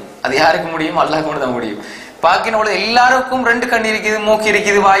வித்தியாசம் இருக்கும். அது யாருக்கு முடியும்? அல்லாஹ்க்கு மட்டும் தான் முடியும். பாக்கின பொழுது எல்லாருக்கும் 2 கண் இருக்குது, மூக்கு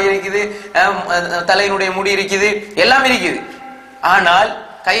இருக்குது, வாய் இருக்குது, தலையினுடைய முடி இருக்குது, எல்லாம் இருக்குது. ஆனால்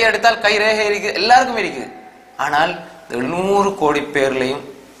கை எடுத்தால் கை ரேகை இருக்குது, எல்லாருக்கும் இருக்குது. ஆனால் 700 கோடி பேர்லையும்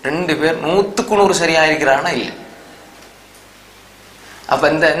 2 பேர் 100க்கு 100 சரியா இருக்கிறானா இல்லை. அப்ப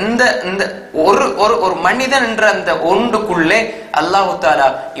இந்த ஒரு மனிதன் என்ற அந்த ஒன்றுக்குள்ளே அல்லாஹ் தஆலா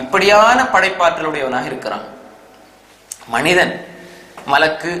இப்படியான படைப்பாற்றலுடையவனாக இருக்கிறான். மனிதன்,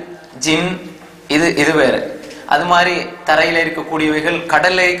 மலக்கு, ஜின், இது வேற. அது மாதிரி தரையில இருக்கக்கூடியவைகள்,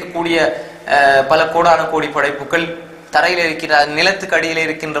 கடல்ல இருக்கக்கூடிய பல கோடான கோடி படைப்புகள், தரையில இருக்கிற நிலத்துக்கு அடியில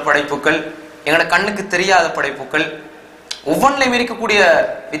இருக்கின்ற படைப்புகள், எங்களோட கண்ணுக்கு தெரியாத படைப்புகள், ஒவ்வொன்றிலையும் இருக்கக்கூடிய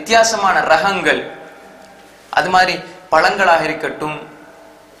வித்தியாசமான ரகங்கள். அது மாதிரி பழங்களாக இருக்கட்டும்,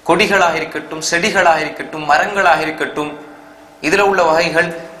 கொடிகளாக இருக்கட்டும், செடிகளாக இருக்கட்டும், மரங்களாக இருக்கட்டும், இதுல உள்ள வகைகள்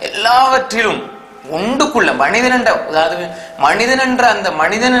எல்லாவற்றிலும் ஒன்றுக்குள்ள மனிதன் என்ற, அதாவது மனிதன் என்ற அந்த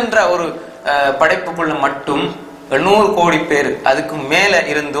மனிதன் என்ற ஒரு படைப்புக்குள்ள மட்டும் 800 கோடி பேர் அதுக்கு மேல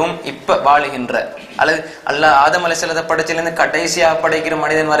இருந்தும் இப்ப வாழுகின்ற, அல்லது அல்லாஹ் ஆதம் அலைஹிஸ்ஸலாத்தை படைச்சிலிருந்து கடைசியாக படைக்கிற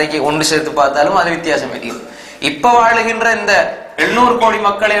மனிதன் வரைக்கும் ஒன்று சேர்த்து பார்த்தாலும் அது வித்தியாசம் இருக்குது. இப்ப வாழுகின்ற இந்த 800 கோடி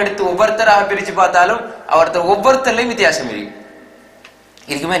மக்களை எடுத்து ஒவ்வொருத்தராக பிரிச்சு பார்த்தாலும் ஒவ்வொருத்தர்லையும் வித்தியாசம் இருக்கு.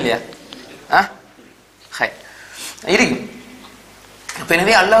 இருக்குமே இல்லையா? இருக்கும்.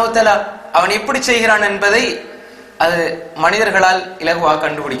 எனவே அல்லாஹ் தஆலா அவன் எப்படி செய்கிறான் என்பதை அது மனிதர்களால் இலகுவாக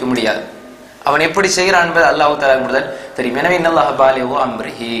கண்டுபிடிக்க முடியாது. அவன் எப்படி செய்கிறான் என்பது அல்லாஹ் தஆலா முதல் தெரியும். எனவே இன்னல்லாஹ பாலிகு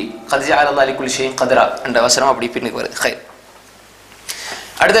அம்ரிஹி கத் ஜஅல அல்லாஹு லிகுல்லி ஷைஇன் கத்ரா என்ற வசனம் அப்படி பின்னுக்கு வருது. ஹைர்.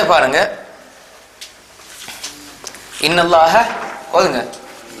 அடுத்து பாருங்க, இன்னல்லாஹ ஓதுங்க,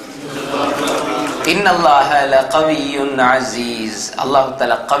 இன்னல்லாஹ லகவிய்யுன் அஸீஸ். அல்லாஹ்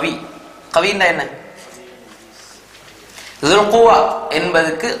தஆலா கவி. கவின்னா என்ன? ذுல் குவா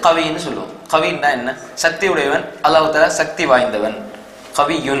என்பதுக்கு கவின்னு சொல்லுவோம். கவின்னா என்ன? சக்தி உடையவன். அல்லாஹ் தஆலா சக்தி வாய்ந்தவன்.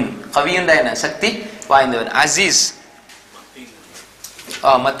 கவியுன், கவியுன்னா என்ன? சக்தி வாய்ந்தவன். அசீஸ்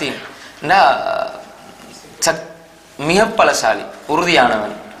மத்தீன், மிக பலசாலி,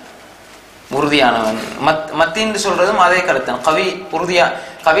 உறுதியானவன். உறுதியானவன் மத்தீன் சொல்றதும் அதே கருத்தான். கவி உறுதியா,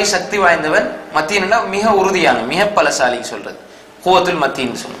 கவி சக்தி வாய்ந்தவன். மத்தீன் மிக உறுதியான, மிக பலசாலின்னு சொல்றது. குவத்துல்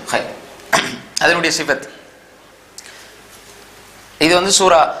மத்தீன் சொல்லுவோம். அதனுடைய சிஃபத். இது வந்து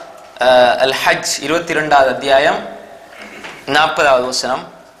சூரா அல் ஹஜ் 22வது அத்தியாயம் 40வது வசனம்.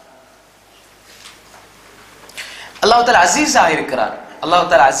 அல்லாஹ் தஆலா அசீஸா இருக்கிறார். அல்லாஹ்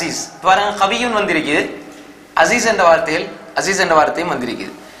தஆலா அசீஸ். பாருங்க, கவியும் வந்திருக்குது, அசீஸ் என்ற வார்த்தையும்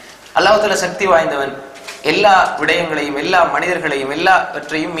வந்திருக்குது. அல்லாஹ் தஆலா சக்தி வாய்ந்தவன், எல்லா விடயங்களையும் எல்லா மனிதர்களையும்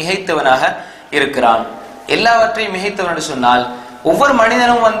எல்லாவற்றையும் மிகைத்தவனாக இருக்கிறான். எல்லாவற்றையும் மிகைத்தவன் என்று சொன்னால் ஒவ்வொரு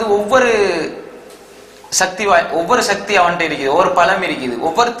மனிதனும் வந்து ஒவ்வொரு சக்தி அவன்கிட்ட இருக்குது, ஒவ்வொரு பலம் இருக்குது,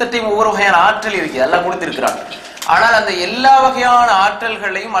 ஒவ்வொருத்தையும் ஒவ்வொரு வகையான ஆற்றல் இருக்குது, எல்லாம் கொடுத்திருக்கிறான். ஆனால் அந்த எல்லா வகையான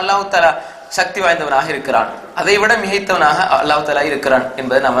ஆற்றல்களையும் அல்லாஹ் தஆலா சக்தி வாய்ந்தவனாக இருக்கிறான். அதை விட மிகைத்தவனாக அல்லாஹ் தஆலா இருக்கிறான்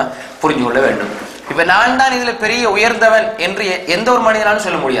என்பதை நம்ம புரிஞ்சு கொள்ள வேண்டும். இப்ப நான் தான் இதுல பெரிய உயர்ந்தவன் என்று எந்த ஒரு மனிதனாலும்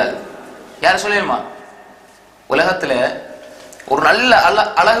சொல்ல முடியாது. யார் சொல்லிடுமா? உலகத்துல ஒரு நல்ல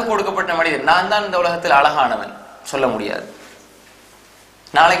அழகு கொடுக்கப்பட்ட மனிதன் நான் தான் இந்த உலகத்தில் அழகானவன் சொல்ல முடியாது.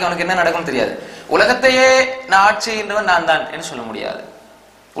 நாளைக்கு அவனுக்கு என்ன நடக்கும் தெரியாது. உலகத்தையே நான் ஆட்சி செய்கின்றவன் நான் தான் என்று சொல்ல முடியாது.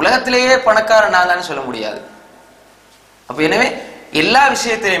 உலகத்திலேயே பணக்காரன் நான் தான் சொல்ல முடியாது. அப்ப எனவே எல்லா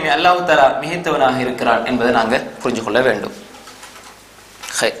விஷயத்திலுமே அல்லாஹ் தஆலா மிகைத்தவனாக இருக்கிறான் என்பதை நாங்க புரிஞ்சு கொள்ள வேண்டும்.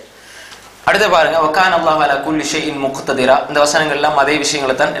 அடுத்து பாருங்க, வகான அல்லாஹு அலா குல்லி ஷைஇன் முக்ததிரா. இந்த வசனங்கள் எல்லாம் அதே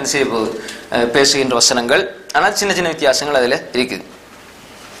விஷயங்களை தான் என்ன செய்ய போகுது, பேசுகின்ற வசனங்கள். ஆனால் சின்ன சின்ன வித்தியாசங்கள் அதுல இருக்குது.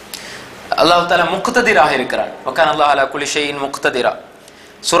 அல்லாஹ் தஆலா முக்ததிராக இருக்கிறான். வகான அல்லாஹு அலா குல்லி ஷைஇன் முக்ததிரா.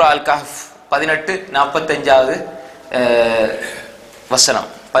 சூரா அல் கஹ்ஃப் 18:45வது வசனம்,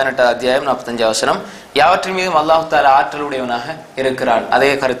 18வது அத்தியாயம் 45வது வசனம். யாவற்றின் மீதும் அல்லாஹ் தஆலா ஆற்றலுடையவனாக இருக்கிறான். அதே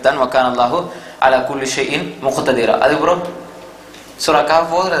கருத்தான் வகான அல்லாஹு அலா குல்லி ஷைஇன் முக்ததிரா. அதுக்கப்புறம் சூரா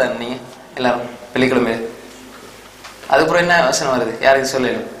கஹ்ஃப் போதுறதா நீங்க எல்லாரும் வெள்ளிக்கிழமை? அதுக்கப்புறம் என்ன வசனம் வருது, யாருக்கு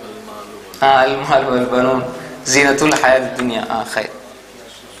சொல்லணும்? அல் மால் வல் பனூன் ஜீனத்துல் ஹயாத் துன்யா. ஹைர்,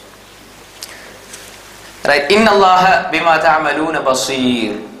 ரைட். இன்னல்லாஹ பிமா தஅமலூன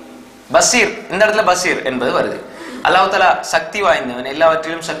பஸீர். பஸீர், இந்த இடத்துல பஸீர் என்பது வருது. அல்லாஹ் தஆலா சக்தி வாய்ந்தவன்,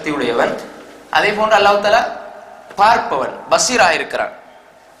 எல்லாவற்றிலும் சக்தி உடையவன். அதே போன்று அல்லாஹ் தஆலா பார்ப்பவன், பஸீராக இருக்கிறான்.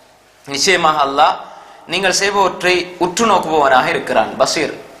 நிச்சயமாக அல்லாஹ் நீங்கள் செய்பவற்றை உற்று நோக்குபவனாக இருக்கிறான்.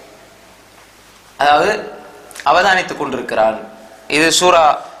 பஸீர் அதாவது அவதானித்துக் கொண்டிருக்கிறான். இது சூரா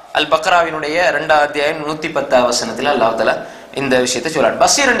அல் பக்ராவினுடைய 2வது அத்தியாயம் 110வது வசனத்தில் அல்லாஹ் தஆலா இந்த விஷயத்தை சொல்றான்.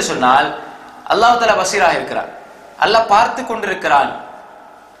 பஸீர் என்று சொன்னால் அல்லாஹ் தஆலா பஸீராக இருக்கிறான், அல்லாஹ் பார்த்து கொண்டிருக்கிறான்.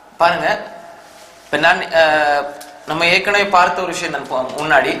 பாருங்க, இப்ப நான் நம்ம ஏற்கனவே பார்த்த ஒரு விஷயம் தான்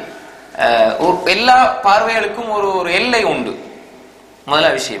முன்னாடி. எல்லா பார்வைகளுக்கும் ஒரு எல்லை உண்டு. முதல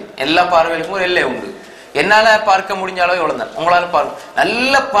விஷயம், எல்லா பார்வைகளுக்கும் ஒரு எல்லை உண்டு. என்னால பார்க்க முடிஞ்ச அளவு எவ்வளவு தான் உங்களால பார்க்க.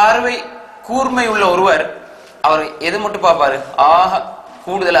 நல்ல பார்வை கூர்மை உள்ள ஒருவர் அவர் எது மட்டும் பார்ப்பாரு, ஆக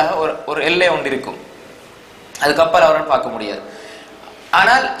கூடுதலாக ஒரு எல்லை ஒன்று இருக்கும், அதுக்கப்புறம் அவரால் பார்க்க முடியாது.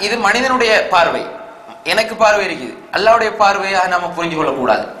 ஆனால் இது மனிதனுடைய பார்வை, எனக்கு பார்வை இருக்குது, அல்லாஹ்வுடைய பார்வையாக நாம புரிஞ்சு கொள்ள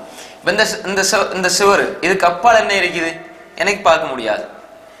கூடாது. இந்த சுவர் இதுக்கு அப்பால் என்ன இருக்குது எனக்கு பார்க்க முடியாது,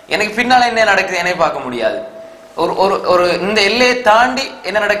 எனக்கு பின்னால் என்ன நடக்குது எனக்கு பார்க்க முடியாது. ஒரு இந்த எல்லையை தாண்டி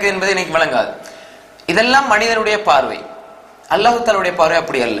என்ன நடக்குது என்பது எனக்கு விளங்காது. இதெல்லாம் மனிதனுடைய பார்வை. அல்லாஹ் தஆலாவுடைய பார்வை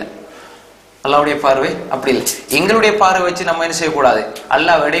அப்படி அல்ல. அல்லாஹ்வுடைய பார்வை அப்படி இல்லை. எங்களுடைய பார்வை வச்சு நம்ம என்ன செய்யக்கூடாது,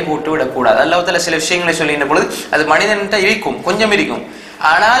 அல்லாஹ் எடை போட்டு விடக்கூடாது. அல்லாஹ் தஆலா சில விஷயங்களை சொல்லுகின்ற பொழுது அது மனிதன்கிட்ட இருக்கும், கொஞ்சம் இருக்கும்.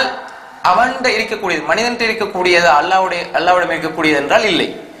 ஆனால் அவன்கிட்ட இருக்கக்கூடியது, மனிதன்கிட்ட இருக்கக்கூடியது அல்லாஹ்விடம் இருக்கக்கூடியது என்றால் இல்லை.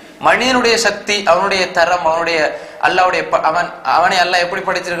 மனிதனுடைய சக்தி, அவனுடைய தரம், அவனுடைய அல்லாஹ்வுடைய அவனை அல்லாஹ் எப்படி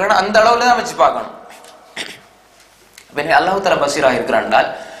படைத்திருக்கானோ அந்த அளவுல தான் வச்சு பார்க்கணும். அல்லாஹ் தஆலா பஸீராக இருக்கிறான் என்றால்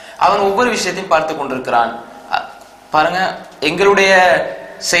அவன் ஒவ்வொரு விஷயத்தையும் பார்த்து கொண்டிருக்கிறான். பாருங்க, எங்களுடைய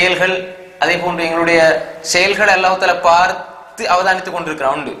செயல்கள், அதே போன்று எங்களுடைய செயல்களை அல்லாஹ் தஆலா பார்த்து அவதானித்துக்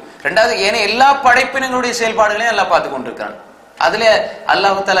கொண்டிருக்கிறான் உண்டு. ரெண்டாவது, ஏன்னா எல்லா படைப்பினங்களுடைய செயல்பாடுகளையும் அல்லாஹ் பார்த்து கொண்டிருக்கிறான். அதுல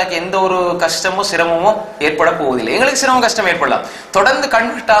அல்லாஹ் தஆலாக்கு எந்த ஒரு கஷ்டமோ சிரமமோ ஏற்பட போவதில்லை. எங்களுக்கு சிரமம் கஷ்டம் ஏற்படலாம், தொடர்ந்து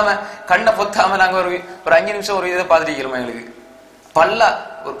கண் விட்டாம கண்ணை பொத்தாம நாங்க ஒரு 5 நிமிஷம் ஒரு இதை பார்த்துட்டு இருக்கிறோம். எங்களுக்கு பல்லா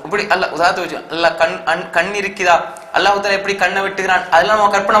இப்படி அல்லாஹ் உதாரணத்தை வச்சு அல்லாஹ் கண் இருக்குதா, அல்லாஹ் தஆலா எப்படி கண்ணை வெட்டுகிறான், அதெல்லாம்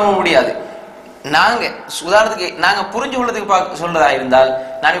நம்ம கற்பனை பண்ண முடியாது. நாங்க உதாரணத்துக்கு நாங்க புரிஞ்சு கொள்ளதுக்கு சொல்றதா இருந்தால்,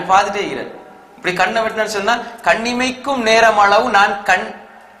 நான் இப்ப பார்த்துட்டே இருக்கிறேன், இப்படி கண்ணை வெட்டினு சொன்னா கண்ணிமைக்கும் நேரம் அளவு நான் கண்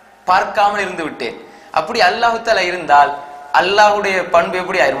பார்க்காமல் இருந்து விட்டேன். அப்படி அல்லாஹ் தஆலா இருந்தால் அல்லாஹ்வுடைய பண்பு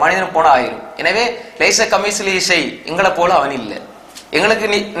எப்படி ஆயிரும், மனிதன் போல ஆயிரும். எனவே லைஸ கமிஸ்லி ஷை, எங்களை போல அவன் இல்லை. எங்களுக்கு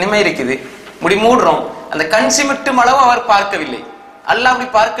நிமை இருக்குது, முடி மூடுறோம், அந்த கண் சிமிட்டும் அளவு அவர் பார்க்கவில்லை. அல்லாஹ் அப்படி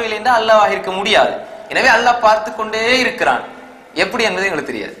பார்க்கவில்லை என்றால் அல்லாஹ் இருக்க முடியாது. எனவே அல்லாஹ் பார்த்து கொண்டே இருக்கிறான். எப்படி என்பது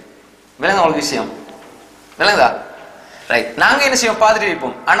எங்களுக்கு தெரியாது. விளங்க உங்களுக்கு விஷயம் விளங்குதா? ரைட். நாங்க என்ன செய்வோம், பார்த்துட்டு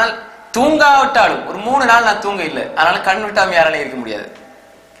இருப்போம். ஆனால் தூங்காவிட்டாலும் ஒரு 3 நாள் நான் தூங்க இல்லை, அதனால கண் விட்டாம யாராலையும் இருக்க முடியாது.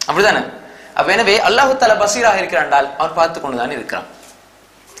 அப்படிதானே? அப்ப எனவே அல்லாஹ் தஆலா பஸீராக இருக்கிறான், அவர் பார்த்து கொண்டுதான் இருக்கிறான்.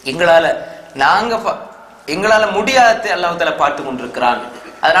 எங்களால முடியாத அல்லாஹ் தஆலா பார்த்து கொண்டிருக்கிறான்.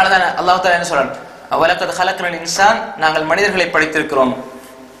 அதனாலதான் அல்லாஹ் தஆலா என்ன சொல்றான், வலக்கத் ஹலக்னல் இன்சான், நாங்கள் மனிதர்களை படைத்திருக்கிறோம்,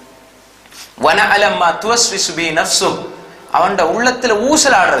 வனஅலம் மா துவஸ்விசு பி நஃப்ஸு, அவனோட உள்ளத்துல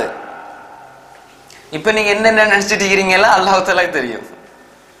ஊசல் ஆடுறது. இப்ப நீங்க என்னென்ன நினைச்சிட்டு இருக்கீங்களா அல்லாஹ் தஆலாக்கு தெரியும்.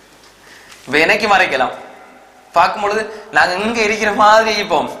 இப்ப எனக்கு மறைக்கலாம் பார்க்கும் பொழுது நாங்க இங்க இருக்கிற மாதிரி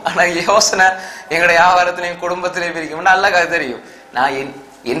இருப்போம், ஆனா யோசனை எங்களுடைய வியாபாரத்திலையும் குடும்பத்திலையும் இருக்கோம்னா அல்லாஹ்க்கு தெரியும். நான்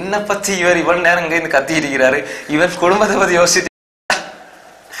என்ன பத்தி இவர் இவ்வளவு நேரம் இங்க இருந்து கத்தி இருக்கிறாரு, இவர் குடும்பத்தை பத்தி யோசிச்சு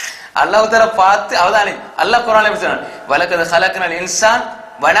அல்லாஹ் தஆலா பார்த்து அவதானே. அல்லாஹ் குர்ஆன்ல சொல்றான், வலக்கத் ஹலக்னல் இன்சான்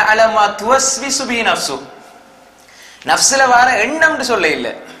வனஅலம் மா துவஸ்விசு பி நஃப்ஸு. நஃப்ஸ்ல வர எண்ணம்னு சொல்ல இல்ல,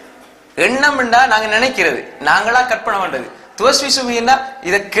 எண்ணம்னா நாங்க நினைக்கிறது, நாங்களா கற்பனை பண்றது. துவஸ்விசு பின்னா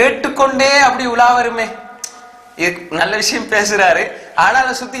இதை கேட்டுக்கொண்டே அப்படி உலா வருமே, இது நல்ல விஷயம் பேசுறாரு, ஆனா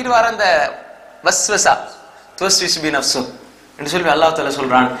அதை சுத்திட்டு வர அந்த வஸ்வசா துவஸ்விசு பி நஃப்ஸு என்று சொல்லி அல்லாஹ் தஆலா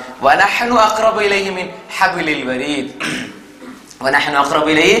சொல்றான், வனஹனு அக்ரபு இலைஹி மின் ஹப்லில் வரீத், வனஹனு அக்ரபு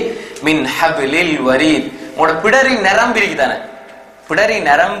இலைஹி மின் ஹப்லில் வரீத். உங்களோட பிடரி நரம்பு இருக்குதானே, பிடரி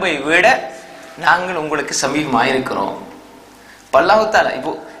நரம்பை விட நாங்கள் உங்களுக்கு சமீபமாயிருக்கிறோம். அல்லாஹ் தஆலா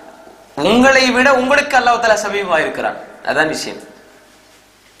இப்போ உங்களை விட உங்களுக்கு அல்லாஹ் தஆலா சமீபமாயிருக்கிறான், அதான் விஷயம்.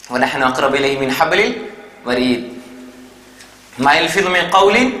 வனஹனு அக்ரபு இலைஹி மின் ஹப்லில் வரீத் மா யல்ஃபிது மின்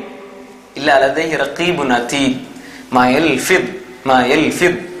கௌலின் இல்லா லதைஹி ரகீபுன் அதீத். மா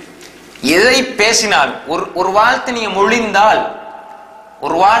யல்ஃபித், எதை பேசினாலும் ஒரு வார்த்தை நீங்க மொழிந்தால்,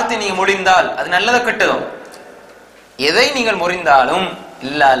 ஒரு வார்த்தை நீங்க மொழிந்தால் அது நல்லதோ கெட்டதோ, எதை நீங்கள் மொழிந்தாலும்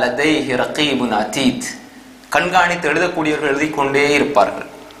இல்லா லதைஹி ரகீபுன் அதீத், கண்காணித்து எழுதக்கூடியவர்கள் எழுதி கொண்டே இருப்பார்கள்.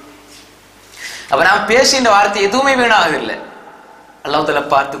 அப்ப நான் பேசிய வார்த்தை எதுவுமே வீணாகவில்லை, அல்லாஹ் தஆலா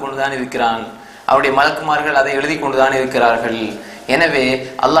பார்த்து கொண்டுதான் இருக்கிறான், அவருடைய மலக்குமார்கள் அதை எழுதி கொண்டுதான் இருக்கிறார்கள். எனவே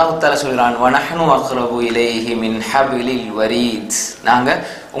அல்லாஹ் தஆலா சொல்கிறான், வனஹனு அக்ரபு இலைஹி மின் ஹப்லில் வரீத், நாங்க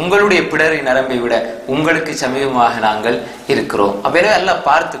உங்களுடைய பிடரி நரம்பை விட உங்களுக்கு சமீபமாக நாங்கள் இருக்கிறோம். அப்ப எனவே அல்லாஹ்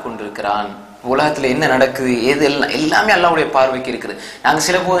பார்த்து கொண்டிருக்கிறான். உலகத்துல என்ன நடக்குது எது எல்லாமே அல்லாஹ்வுடைய பார்வைக்கு இருக்குது. நாங்க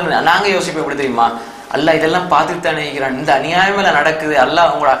சில போது நாங்க யோசிப்போம் எப்படி தெரியுமா, அல்லாஹ் இதெல்லாம் பார்த்துட்டு தானே இருக்கிறான், இந்த அநியாயமெல்லாம் நடக்குது,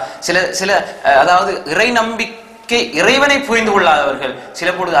 அல்லாஹ் உங்களோட சில அதாவது இறை நம்பிக்கை இறைவனை புரிந்து கொள்ளாதவர்கள் சில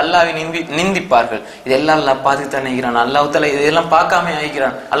பொழுது அல்லாஹ்வை நிந்திப்பார்கள். இதெல்லாம் அல்லாஹ் பார்த்துட்டு தானே இருக்கிறான், அல்லாஹ் தஆலா இதெல்லாம் பார்க்காம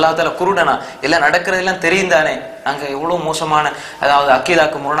ஆகிக்கிறான், அல்லாஹ் தஆலா குருடனா, எல்லாம் நடக்கிறதெல்லாம் தெரியும் தானே. நாங்க எவ்வளவு மோசமான அதாவது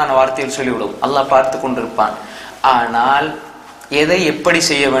அக்கீதாக்கு முரணான வார்த்தைகள் சொல்லிவிடும். அல்லாஹ் பார்த்து கொண்டிருப்பான். ஆனால் எதை எப்படி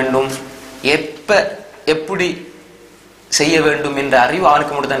செய்ய வேண்டும், எப்ப எப்படி செய்ய வேண்டும் என்ற அறிவு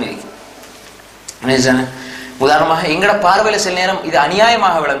அவனுக்கு மட்டும் தான் இருக்கு. உதாரணமாக எங்கட பார்வையில சில நேரம் இது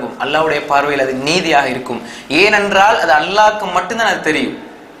அநியாயமாக விளங்கும், அல்லாஹ்வுடைய பார்வையில் அது நீதியாக இருக்கும். ஏனென்றால் அது அல்லாஹ்க்கு மட்டும்தான் அது தெரியும்,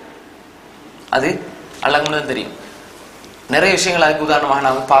 அது அல்லாஹ்க்கு மட்டும் தெரியும். நிறைய விஷயங்கள் அதுக்கு உதாரணமாக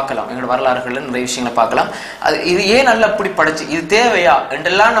நாம பார்க்கலாம், எங்களோட வரலாறுகள்ல நிறைய விஷயங்களை பார்க்கலாம். அது இது ஏன் அல்லாஹ் அப்படி படைச்சு, இது தேவையா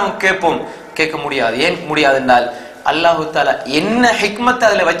என்றெல்லாம் நம்ம கேட்க முடியாது. ஏன் முடியாது என்றால் அல்லாஹ் தஆலா என்ன ஹிக்மத்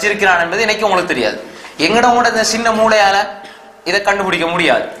அதுல வச்சிருக்கிறான் என்பது எனக்கு உங்களுக்கு தெரியாது. எங்களோட சின்ன மூளையால இதை கண்டுபிடிக்க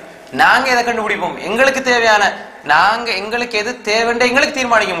முடியாது. நாங்க எதை கண்டுபிடிப்போம், எங்களுக்கு தேவையான எங்களுக்கு எது தேவைன்ற எங்களுக்கு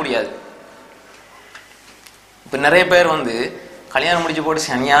தீர்மானிக்க முடியாது. இப்ப நிறைய பேர் கல்யாணம் முடிச்சு போட்டு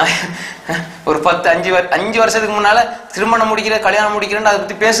சனியா ஒரு 5 வருஷத்துக்கு முன்னால திருமணம் முடிக்கிற கல்யாணம் முடிக்கிறேன்னு அதை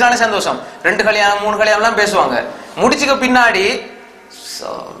பத்தி பேசினாலே சந்தோஷம், 2 கல்யாணம் 3 கல்யாணம் எல்லாம் பேசுவாங்க. முடிச்சுக்க பின்னாடி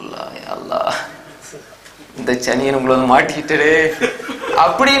அல்லாஹ் இந்த சனியன் உங்களை மாட்டிக்கிட்டே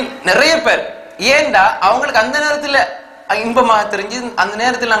அப்படி நிறைய பேர். ஏண்டா அவங்களுக்கு அந்த நேரத்துல இன்பமாக தெரிஞ்சு அந்த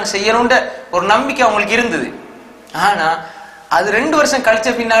நேரத்தில் நாங்க செய்யணும்ன்ற ஒரு நம்பிக்கை அவங்களுக்கு இருந்தது. ஆனா அது 2 வருஷம் கழிச்ச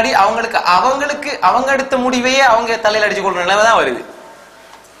பின்னாடி அவங்களுக்கு அவங்க எடுத்த முடிவையே அவங்க தலையில அடிச்சு கொள்ற நிலைமைதான் வருது.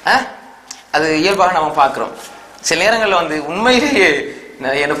 அது இயல்பாக நம்ம பாக்குறோம். சில நேரங்கள்ல உண்மையிலேயே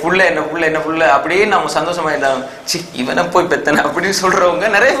என்ன புள்ள அப்படியே நம்ம சந்தோஷமா இருந்தாலும் இவனை போய் பெத்தன அப்படின்னு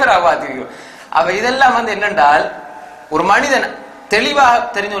சொல்றவங்க நிறைய பேர் பார்த்துருக்கோம். அப்ப இதெல்லாம் என்னென்றால் ஒரு மனிதன் தெளிவாக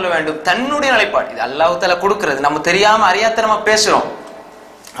தெரிந்து கொள்ள வேண்டும் தன்னுடைய நிலைப்பாடு. இது அல்லாஹ் தஆலா கொடுக்கிறது, நம்ம தெரியாம அறியாத்தனமா பேசுறோம்.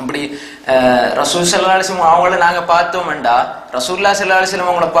 அப்படி ரசூல் ஸல்லல்லாஹு அலைஹி வஸல்லம் அவங்கள நாங்க பார்த்தோம்டா, ரசூலுல்லாஹி ஸல்லல்லாஹு அலைஹி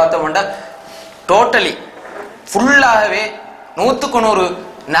வஸல்லம் அவங்கள பார்த்தோம்டா டோட்டலி ஃபுல்லாகவே 100%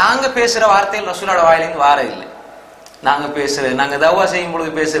 நாங்க பேசுற வார்த்தைகள் ரசூலோட வாயிலிருந்து வாரதில்லை. நாங்க தவா செய்யும்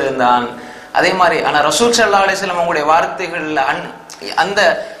பொழுது பேசுறது தான் அதே மாதிரி. ஆனா ரசூல் ஸல்லல்லாஹு அலைஹி வஸல்லம் அவங்களுடைய வார்த்தைகள்ல அந்த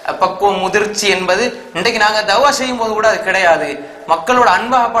பக்குவம் முதிர்ச்சி என்பது இன்றைக்கு நாங்க தவா செய்யும் போது கூட அது கிடையாது. மக்களோட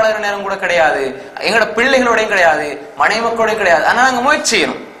அன்பாக பழகிற நேரம் கூட கிடையாது, எங்களோட பிள்ளைகளோடையும் கிடையாது, மனைவி மக்களோடையும் கிடையாது. ஆனா நாங்க முயற்சி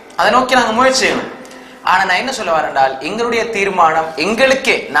செய்யணும், அதை நோக்கி நாங்க முயற்சி செய்யணும். ஆனா நான் என்ன சொல்ல வரேன்டால், எங்களுடைய தீர்மானம்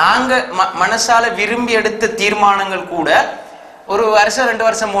எங்களுக்கே நாங்க மனசால விரும்பி எடுத்த தீர்மானங்கள் கூட ஒரு வருஷம் 2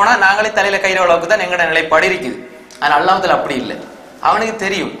 வருஷம் போனா நாங்களே தலையில கையில அளவுக்கு தான் எங்களோட நிலைப்பாடு இருக்குது. ஆனா அல்லாஹ் தஆலா அப்படி இல்லை, அவனுக்கு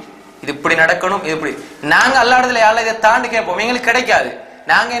தெரியும் இது இப்படி நடக்கணும், இது இப்படி. நாங்க அல்லாஹ்விடத்துல யாரை இதை தாண்டி கேட்போம், எங்களுக்கு கிடைக்காது.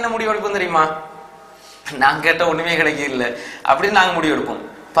 நாங்க என்ன முடிவு எடுப்போம் தெரியுமா, நாங்க கேட்ட ஒண்ணுமே கிடைக்கல அப்படின்னு நாங்க முடிவு எடுப்போம்.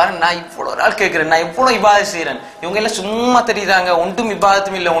 பாருங்க, நான் இவ்வளவு நாள் கேட்கிறேன், நான் இவ்வளவு இபாதத் செய்யறேன், இவங்க எல்லாம் சும்மா தெரியுறாங்க, ஒன்றும்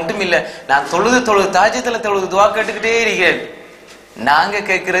இபாதத்தும் இல்லை, ஒன்றும் இல்லை. நான் தொழுது தாஜத்துல தொழுது துவா கேட்டுக்கிட்டே இருக்கிறேன். நாங்க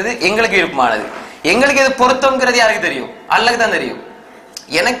கேட்கிறது எங்களுக்கு விருப்பமானது. எங்களுக்கு எது பொருத்தம்ங்கிறது யாருக்கு தெரியும்? அல்லாஹ்க்கு தான் தெரியும்.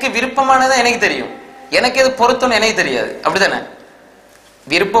 எனக்கு விருப்பமானது எனக்கு தெரியும், எனக்கு எது பொருத்தம் எனக்கு தெரியாது. அப்படித்தானே?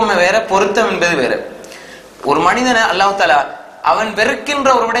 விருப்பம் வேற, பொருத்தம் என்பது வேற. ஒரு மனிதனை அல்லாஹ் தஆலா அவன் வெறுக்கின்ற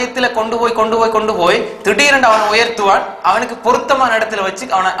ஒரு விடயத்துல கொண்டு போய் திடீரென்று அவனை உயர்த்துவான். அவனுக்கு பொருத்தமான இடத்துல வச்சு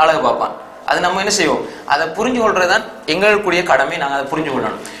அவனை அழகு பார்ப்பான். அது நம்ம என்ன செய்வோம்? அதை புரிஞ்சு கொள்றதுதான் எங்களுக்குரிய கடமை. நாங்கள் அதை புரிஞ்சு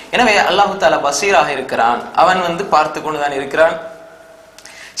கொள்ளணும். எனவே அல்லாஹ் தஆலா பசீராக இருக்கிறான். அவன் பார்த்து கொண்டுதான் இருக்கிறான்.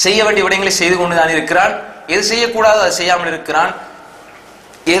 செய்ய வேண்டிய விடயங்களை செய்து கொண்டுதான் இருக்கிறான். எது செய்யக்கூடாதோ அதை செய்யாமல் இருக்கிறான்.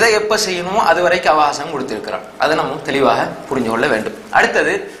 எதை எப்ப செய்யணுமோ அது வரைக்கும் அவகாசம் கொடுத்திருக்கிறான். அதை நம்ம தெளிவாக புரிஞ்சு கொள்ள வேண்டும்.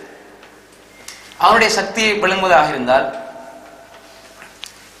 அடுத்தது, அவனுடைய சக்தியை விளங்குவதாக இருந்தால்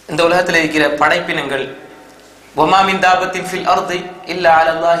இந்த உலகத்தில் இருக்கிற படைப்பினங்கள், வமா மின் தாபத்தின் ஃபில் அர்தி இல்லா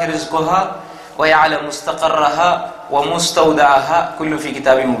அலல்லாஹி ரிஸ்குஹா வ யஅலமு முஸ்தகர்ரஹா வ முஸ்தௌதாஹா குல்லு ஃபீ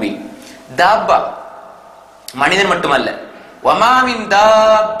கிதாபின் முபீன். தாப்பா மனிதன் மட்டுமல்ல, வமா மின்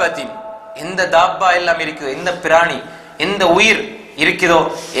தாபத்தின், எந்த தாப்பா எல்லாம் இருக்குதோ, எந்த பிராணி, எந்த உயிர் இருக்குதோ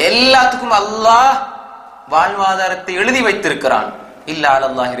எல்லாத்துக்கும் அல்லாஹ் வாழ்வாதாரத்தை எழுதி வைத்திருக்கிறான். இல்லா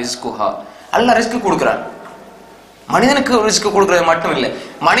அலல்லாஹி ரிஸ்குஹா, அல்லாஹ் ரிஸ்க் கொடுக்கிறான். மனிதனுக்கு ரிஸ்க் கொடுக்கிறது மட்டும் இல்லை,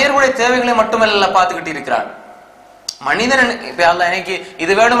 மனிதர்களுடைய தேவைகளை மட்டுமல்ல பார்த்துக்கிட்டு இருக்கிறான். மனிதன் இப்ப அல்லாஹ் எனக்கு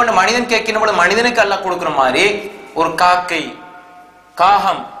இது வேணும் என்று மனிதன் கேட்கின்ற போது மனிதனுக்கு அல்லாஹ் கொடுக்கிற மாதிரி ஒரு காக்கை,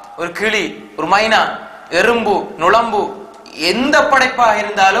 காகம், ஒரு கிளி, ஒரு மைனா, எறும்பு, நுளம்பு, எந்த படைப்பாக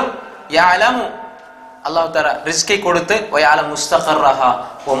இருந்தாலும் யஅலமு, அல்லாஹ் தஆலா ரிஸ்கை கொடுத்து வ யஅலமு முஸ்தகர்ரஹா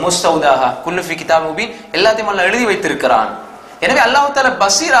வ முஸ்தௌதாஹா குல்லு ஃபீ கிதாபின் முபீன் எல்லாத்தையும் அல்லாஹ் எழுதி வைத்திருக்கிறான். எனவே அல்லாஹ் தஆலா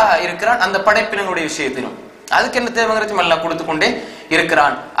பசீராக இருக்கிறான் அந்த படைப்பினங்களுடைய விஷயத்திலும். அதுக்கு என்ன தேவைங்கிறதையும் அல்லாஹ் கொடுத்து கொண்டே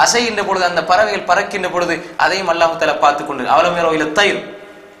இருக்கிறான். அசைகின்ற பொழுது, அந்த பறவைகள் பறக்கின்ற பொழுது அதையும் அல்லாஹ் தஆலா பார்த்து கொண்டு, அவலம் யரௌ இல தைர்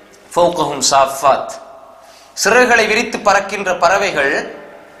ஃபௌகஹும் சாஃபாத், சிறகுகளை விரித்து பறக்கின்ற பறவைகள்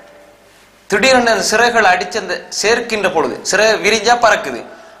திடீரென்று அந்த சிறகுகளை அடிச்சு அந்த சேர்க்கின்ற பொழுது, சிறகு விரிஞ்சா பறக்குது,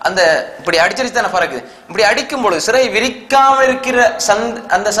 அந்த இப்படி அடிச்சடிச்சு தானே பறக்குது. இப்படி அடிக்கும் பொழுது சிறையை விரிக்காமல் இருக்கிற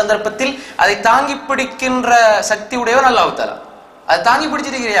அந்த சந்தர்ப்பத்தில் அதை தாங்கி பிடிக்கின்ற சக்தி உடையவர் அல்லாஹ் தஆலா. அதை தாங்கி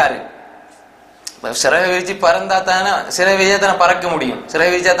பிடிச்சிருக்கிற யாரு? சிறகை விரிச்சு பறந்தா தானே, சிறை விரிச்சா தானே பறக்க முடியும், சிறை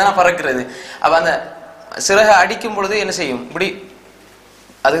விரிச்சா தானே பறக்கிறது. அப்ப அந்த சிறகை அடிக்கும் பொழுது என்ன செய்யும்? இப்படி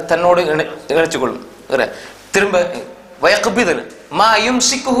அது தன்னோடு இணைச்சு கொள்ளும். திரும்ப வயக்பிதுன் மா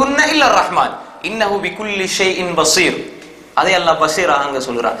யும்சிக்குஹுன்ன இல்ல ரஹ்மான் இன்னஹு பிகுல்லி ஷைஇன் பஸீர். அதை அல்லாஹ் பஸீராக அங்க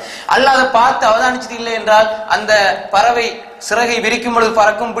சொல்றான். அல்லாஹ் அதை பார்த்து அவதானிச்சது இல்லை என்றால் அந்த பறவை சிறகை விரிக்கும் பொழுது,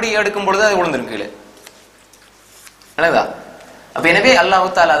 பறக்கும்படி எடுக்கும் பொழுது அது விழுந்துரும் கீழே. என்னதா? அப்ப எனவே அல்லாஹ்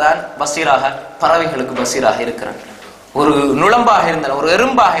தஆலா தான் பஸீராக, பறவைகளுக்கு பஸீராக இருக்கிறான். ஒரு நுளம்பாக இருந்தாலும், ஒரு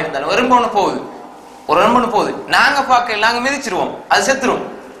எறும்பாக இருந்தாலும், எறும்பு ஒண்ணு போகுது, ஒரு எறும்பு ஒண்ணு போகுது, நாங்க பார்க்க, நாங்க மிதிச்சிருவோம், அது செத்துரும்.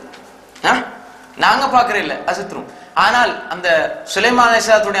 நாங்க பார்க்கற இல்ல, அது செத்துரும். ஆனால் அந்த சுலைமான்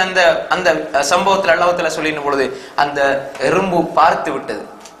அலைஹிஸ்ஸலாத்துடைய அந்த அந்த சம்பவத்தில் அல்லாஹ் தஆலா சொல்லின பொழுது அந்த எறும்பு பார்த்து விட்டது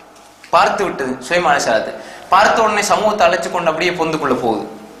சுலைமான் அலைஹிஸ்ஸலாத்தை பார்த்த உடனே சமூகத்தை அழைச்சு கொண்டு அப்படியே பொந்துக்குள்ள போகுது,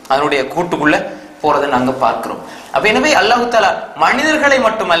 அதனுடைய கூட்டுக்குள்ள போறதை நாங்க பார்க்கிறோம். அப்ப எனவே அல்லாஹ் தஆலா மனிதர்களை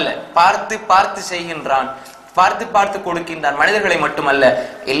மட்டுமல்ல பார்த்து பார்த்து செய்கின்றான், பார்த்து கொடுக்கின்றான். மனிதர்களை மட்டுமல்ல,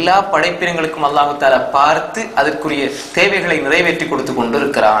 எல்லா படைப்பினங்களுக்கும் அல்லாஹ் தஆலா பார்த்து அதற்குரிய தேவைகளை நிறைவேற்றி கொடுத்து கொண்டு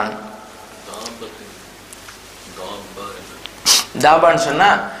இருக்கிறான். தாபான்னு சொன்னா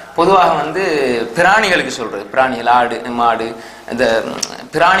பொதுவாக பிராணிகளுக்கு சொல்றது. பிராணிகள், ஆடு, மாடு, இந்த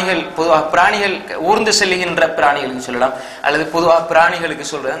பிராணிகள், பொதுவாக பிராணிகள் ஊர்ந்து செல்லுகின்ற பிராணிகளுக்கு சொல்லலாம், அல்லது பொதுவாக பிராணிகளுக்கு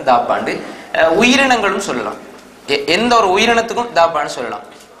சொல்றது தாபாண்டு. உயிரினங்களும் சொல்லலாம், எந்த ஒரு உயிரினத்துக்கும் தாபான்னு சொல்லலாம்.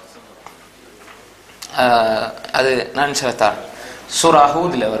 அது நான் சொல்லத்தார் சூரா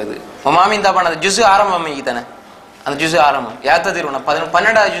ஹூத்ல வருது. மாமின் தாபான் அது ஜுஸு ஆரம்பம் தானே, அந்த ஜுஸு ஆரம்பம் யாத்ததிருவன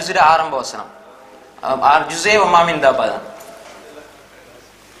 12வது ஜுஸுல ஆரம்ப வசனம் ஜுஸே மாமின் தாபா தான்.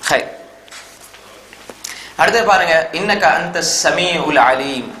 அடுத்து பாருங்க, இன்னக அந்த ஸமீஉல்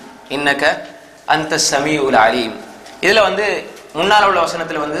அலீம், இன்னக அந்த ஸமீஉல் அலீம். இதுல முன்னால உள்ள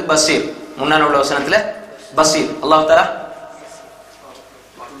வசனத்துல பஸீர், முன்னால உள்ள வசனத்துல பஸீர், அல்லாஹ் தஆலா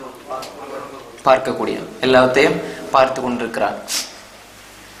பார்க்கக்கூடிய, எல்லாத்தையும் பார்த்து கொண்டிருக்கிறான்.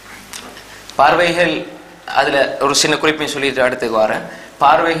 பார்வைகள், அதுல ஒரு சின்ன குறிப்பையும் சொல்லிட்டு அடுத்துக்கு வரேன்.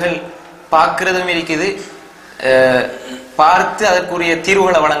 பார்வைகள் பார்க்கிறதும் இருக்குது, பார்த்து அதற்குரிய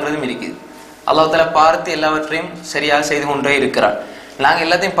தீர்வுகளை வழங்குறதும் இருக்குது. அல்லாஹ் தஆலா பார்த்து எல்லாவற்றையும் சரியாக செய்து கொண்டே இருக்கிறான். நாங்க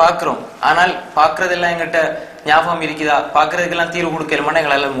எல்லாத்தையும் பார்க்கிறோம், ஆனால் பார்க்கறதெல்லாம் எங்கிட்ட ஞாபகம் இருக்குதா, பார்க்கறதுக்கெல்லாம் தீர்வு கொடுக்கணும்னா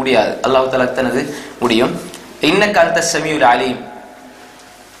எங்களால முடியாது. அல்லாஹ் தஆலா தனது முடியும். இன்னக அந்த ஸமீஉல் அலீம்,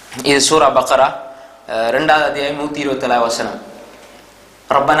 இது சூரா பக்ரா 2வது அத்தியாயம் 127வது வசனம்.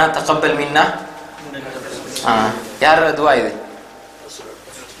 ரப்பனா தகப்பல் மின்னா, யார் துவா இது?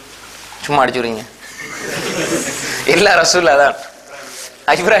 சும்மா அடிச்சுடுறீங்க. எல்லா ரசூல்லா தான்.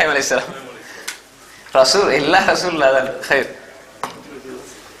 இப்ராஹிம் அலைஹிஸ்ஸலாம் ரசூல், எல்லா ரசூல்லா தான்.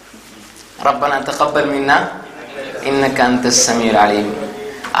 ரப்பனா தகப்பல் மின்னா இன்னக அன்தஸ் ஸமீஉல் அலீம்.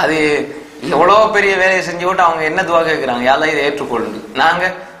 அது எவ்வளோ பெரிய வேலையை செஞ்சு போட்டு அவங்க என்ன துவா கேட்குறாங்க, யாரெல்லாம் இதை ஏற்றுக்கொள்ளுது.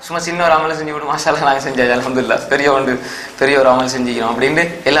 நாங்கள் சும்மா சின்ன ஒரு அமலை செஞ்சு போட்டு மாஷால்லா நாங்கள் செஞ்சாச்சு அல்ஹம்துலில்லாஹ், பெரிய ஒரு அமல் செஞ்சுக்கிறோம் அப்படின்ட்டு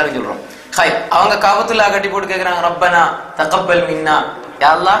எல்லாரும் சொல்கிறோம். அவங்க காபத்துல்லா கட்டி போட்டு கேட்குறாங்க, ரப்பனா தகப்பல் மின்னா,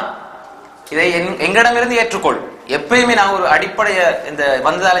 யா அல்லாஹ் இதை எங்களிடமிருந்து ஏற்றுக்கொள். எப்பயுமே நான் ஒரு அடிப்படையை இந்த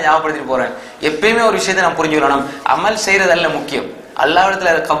வந்ததால ஞாபகப்படுத்திட்டு போறேன். எப்பயுமே ஒரு விஷயத்தை நான் புரிஞ்சுக்கணும், அமல் செய்யறதல்ல முக்கியம்,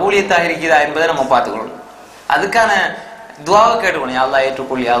 அல்லாஹ்விடத்துல கபூலியத்தாக இருக்குதா என்பதை நம்ம பார்த்துக்கணும். அதுக்கான துவாவை கேட்டுக்கணும். யா அல்லாஹ்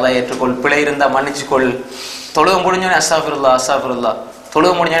ஏற்றுக்கொள், யா அல்லாஹ் ஏற்றுக்கொள், பிழை இருந்தா மன்னிச்சுக்கொள். தொழுக முடிஞ்சோடனே அஸ்தாஃபிருல்லாஹ் அஸ்தாஃபிருல்லாஹ்,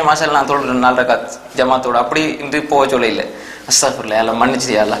 தொழுக முடிஞ்சோடனே மாஷால்லா நான் தொழுறேன் 4 ரக்காத் ஜமாத்தோட, அப்படி இன்று போக சொல்ல இல்லை. அஸ்தாஃபிருல்லாஹ், யா அல்லாஹ் மன்னிச்சு,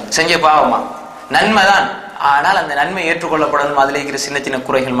 யா அல்லாஹ் செஞ்ச பாவமா நன்மைதான், ஆனால் அந்த நன்மை ஏற்றுக்கொள்ளப்படணும். அதில் இருக்கிற சின்ன சின்ன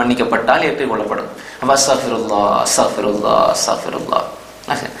குறைகள் மன்னிக்கப்பட்டால் ஏற்றுக்கொள்ளப்படும். அஸ்தக்ஃபிருல்லாஹ் அஸ்தக்ஃபிருல்லாஹ் அஸ்தக்ஃபிருல்லாஹ்.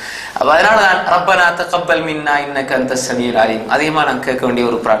 அப்ப அதனால தான் ரப்பனா தகப்பல் மின்னா இன்னக அன்தஸ் ஸமீஉல் அலீம் அதிகமாக நான் கேட்க வேண்டிய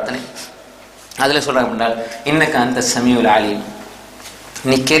ஒரு பிரார்த்தனை. அதுல சொல்றாங்க அப்படின்னால், இன்னக அன்தஸ் ஸமீஉல் அலீம்,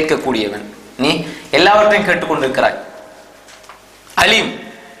 நீ கேட்கக்கூடியவன், நீ எல்லாவற்றையும் கேட்டுக்கொண்டிருக்கிறாய். அலீம்,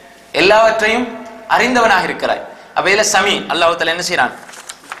 எல்லாவற்றையும் அறிந்தவனாக இருக்கிறாய். அப்ப இதுல சமீ, அல்லாஹ் தஆலா என்ன செய்யறான்,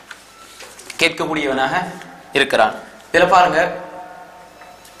 கேட்கக்கூடியவனாக இருக்கிறான். இதுல பாருங்க,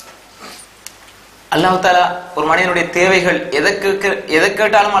 அல்லாஹ் தஆலா ஒரு மனிதனுடைய தேவைகள் எதை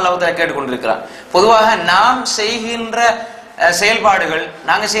கேட்டாலும் அல்லாஹ் தஆலா கேட்டுக்கொண்டிருக்கிறான். பொதுவாக நாம் செய்கின்ற செயல்பாடுகள்,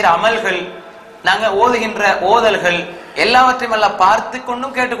 நாங்க செய்யற அமல்கள், நாங்க ஓதுகின்ற ஓதல்கள் எல்லாவற்றையும் அல்லாஹ் பார்த்து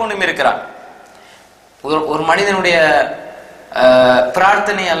கொண்டும் கேட்டுக்கொண்டும் இருக்கிறான். ஒரு மனிதனுடைய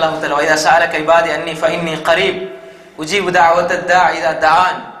பிரார்த்தனை அல்லாஹ் தஆலா வைதா ஸஅலக இபாதி அன்னி ஃபஇன்னி கரீப் உஜீபு தஅவத்தத் தாஇ இதா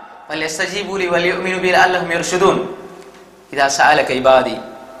தஆன் வல்யஸ்தஜீபு லி வல்யுமினு பி லஅல்லஹும் யர்ஷுதூன். இதா ஸஅலக இபாதி,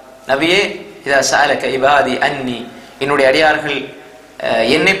 நபியே இதா ஸஅலக இபாதி அன்னி, என்னுடைய அடியார்கள்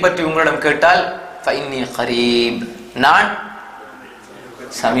என்னை பற்றி உங்களிடம் கேட்டால் ஃபஇன்னி கரீப், நான்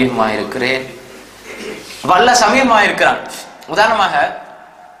சமீபமாக இருக்கிறேன். அல்லாஹ் சமீபமாக இருக்கிறான். உதாரணமாக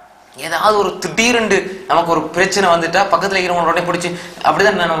ஏதாவது ஒரு திடீரென்று நமக்கு ஒரு பிரச்சனை வந்துட்டா பக்கத்துல இருக்கிறவங்க உடனே பிடிச்சி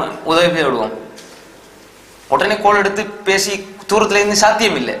அப்படிதான் நம்ம உதவி போய் விடுவோம். உடனே கோல் எடுத்து பேசி தூரத்துல இருந்து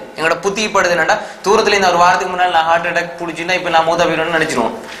சாத்தியம் இல்லை. எங்களோட புத்திப்படுது என்னடா, தூரத்துல இருந்து ஒரு வாரத்துக்கு முன்னாடி நான் ஹார்ட் அட்டாக் பிடிச்சுன்னா இப்ப நான் உதவி விடணும்னு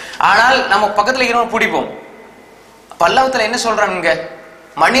நினைச்சிருவோம். ஆனால் நம்ம பக்கத்துல இருக்கிறவங்க பிடிப்போம். பல்லவத்துல என்ன சொல்றாங்க,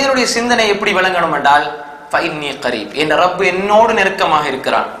 மனிதனுடைய சிந்தனை எப்படி விளங்கணும் என்றால் ஃபஇன்னி கரீப், என் ரப்பு என்னோடு நெருக்கமாக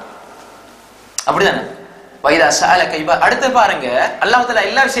இருக்கிறான். அப்படிதானே? வைதா ஸஅலக இபாதி. அடுத்து பாருங்க, அல்லாஹ் தஆலா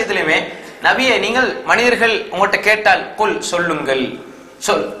எல்லா விஷயத்திலுமே நபியே நீங்கள் மனிதர்கள் உங்கள்கிட்ட கேட்டால் குல் சொல்லுங்கள்,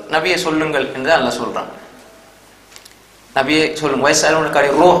 நபியே சொல்லுங்கள் என்று அல்லாஹ் சொல்றான். நபியே சொல்லுங்க. வயசாலுனக அனி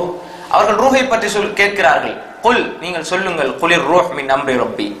ரூஹ், அவர்கள் ரூஹை பற்றி கேட்கிறார்கள். குல், நீங்கள் சொல்லுங்கள், குலிர் ரூஹ் மின் அம்ரி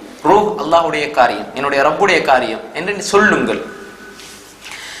ரப்பி, ரூஹ் அல்லாஹ்வுடைய காரியம், என்னுடைய ரப்புடைய காரியம் என்று சொல்லுங்கள்.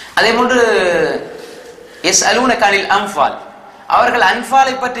 அதே போன்று யஸ்அலூனக அனில் அன்ஃபால், அவர்கள்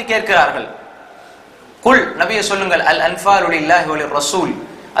அன்ஃபாலை பற்றி கேட்கிறார்கள். குல், நபியை சொல்லுங்கள், அல் அன்ஃபாலு லில்லாஹி வ லிர்ரசூல்,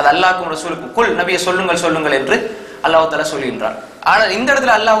 அது அல்லாஹ்வுக்கும் ரசூலுக்கும். குல், நபியை சொல்லுங்கள் சொல்லுங்கள் என்று அல்லாஹ் தஆலா சொல்கின்றார். ஆனால் இந்த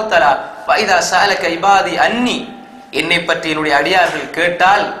இடத்துல அல்லாஹ் தஆலா வைதா ஸஅலக இபாதி அன்னி, என்னை பற்றி என்னுடைய அடியார்கள்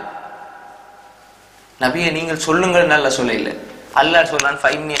கேட்டால் நபியை நீங்கள் சொல்லுங்கள் நல்ல சொல்ல இல்லை. அல்லாஹ் சொல்றான்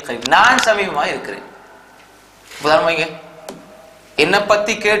ஃபஇன்னி கரீப், நான் சமீபமாக இருக்கிறேன். உதாரணமாக என்னை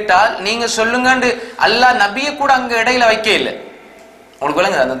பத்தி கேட்டால் நீங்க சொல்லுங்கன்னு அல்லாஹ் நபியை கூட அங்க இடையில வைக்க இல்லை. உங்களுக்கு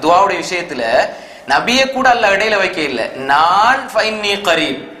விளங்க, அந்த துஆவுடைய விஷயத்துல நபியை கூட அல்லாஹ் இடையில வைக்க இல்லை. நான் ஃபஇன்னி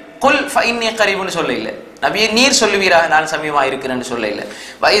கரீப், குல் ஃபஇன்னி கரீப்னு சொல்ல இல்லை. நபியை நீர் சொல்லுவீராக நான் சமீபமாக இருக்கிறேன்னு சொல்ல இல்லை.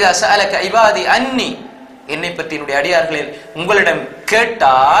 வைதா ஸஅலக இபாதி அன்னி, என்னை பற்றி என்னுடைய அடியார்களை உங்களிடம்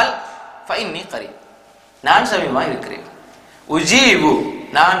கேட்டால் ஃபஇன்னி கரீப், நான் சமீபமாக இருக்கிறேன். உஜீபு,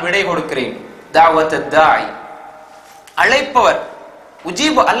 நான் விடை கொடுக்கிறேன். தஅவத்தத் தாஇ, அழைப்பவர்.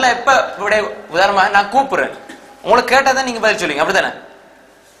 உஜீபு, அல்லாஹ் எப்ப விடை, உதாரணமாக நான் கூப்பிடுறேன், உங்களுக்கு கேட்டாதான் நீங்க பதில் சொல்லுங்க, அப்படித்தானே?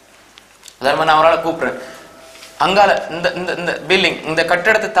 உதாரணமா நான் ஒரு ஆளை கூப்பிடுறேன், அங்கால இந்த பில்டிங், இந்த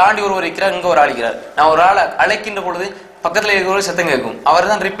கட்டடத்தை தாண்டி ஒருவர் இருக்கிறார், இங்க ஒரு ஆள் இருக்கிறார். நான் ஒரு ஆளை அழைக்கின்ற பொழுது பக்கத்துல இருக்கிற சத்தம் கேட்கும், அவர்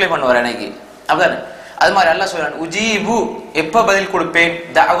தான் ரிப்ளை பண்ணுவார் எனக்கு, அப்படிதானே? அது மாதிரி அல்லாஹ் சொல்றான் உஜீபு, எப்ப பதில் கொடுப்பேன்.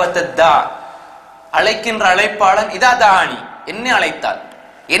 தஅவத்தத் தா, அழைக்கின்ற அழைப்பாளன். இதா தானி, என்ன அழைத்தால்,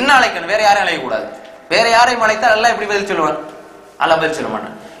 என்ன அழைக்கணும், வேற யாரையும் அழைக்கக்கூடாது. வேற யாரையும் அழைத்தால் அல்லாஹ் எப்படி பதில் சொல்லுவார்? அல்லாஹ் பதில் சொல்ல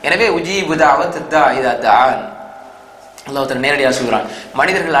மாட்டான். எனவே உஜீபு தஅவத்தத் தா இதா தான், அல்லாஹ் தஆலா நேரடியாக சொல்கிறான்.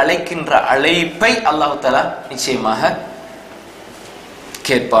 மனிதர்கள் அழைக்கின்ற அழைப்பை அல்லாஹ் தஆலா நிச்சயமாக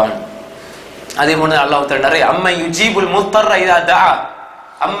கேட்பான். அதே போல அல்லாஹ் தஆலா நிறைய அம்மை யுஜீபுல் முத்தர் இதா தஆ,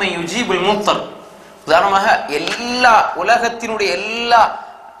 அம்மை யுஜீபுல் முத்தர். உதாரணமாக எல்லா உலகத்தினுடைய எல்லா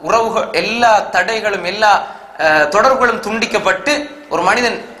உறவுகள், எல்லா தடைகளும், எல்லா தொடர்புகளும் துண்டிக்கப்பட்டு ஒரு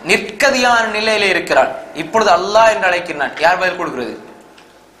மனிதன் நிற்கதியான நிலையில இருக்கிறான். இப்பொழுது அல்லாஹ் என்று அழைக்கிறான். யார் பதில் கொடுக்கிறது?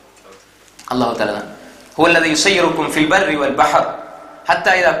 அல்லாஹ் தஆலா தான். ஹுவல்லதி யுஸய்யிருக்கும் ஃபில் பர்ரி வல் பஹர்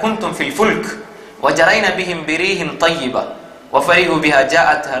ஹத்தா இதா குன்தும் ஃபில் ஃபுல்க் வஜரைன பிஹிம் பிரீஹின் طيبة وفرحوا بها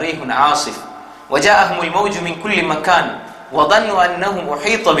جاءتها ريح عاصف وجاءهم الموج من كل مكان وظنوا أنهم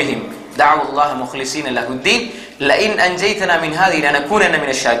أحيط بهم دعوا الله مخلصين له الدين لئن أنجيتنا من هذه لنكونن من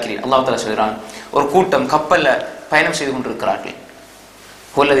الشاكرين. அல்லாஹ் தஆலா சொல்றான், ஒரு கூட்டம் கப்பல்ல பயணம் செய்து கொண்டிருக்கிறார்கள்.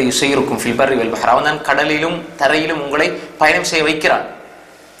 ஹுவல்லதி யுஸய்யிருக்கும் ஃபில் பர்ரி வல் பஹர், அவன் தான் கடலிலும் தரையிலும் உங்களை பயணம் செய்ய வைக்கிறான்.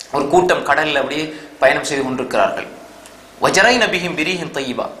 ஒரு கூட்டம் கடல்ல அப்படியே பயணம் செய்து கொண்டிருக்கிறார்கள். வஜரைன பிஹிம் பிரீஹின்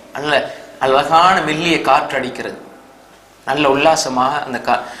طيبة, நல்ல அழகான மெல்லிய காற்று அடிக்கிறது. நல்ல உல்லாசமாக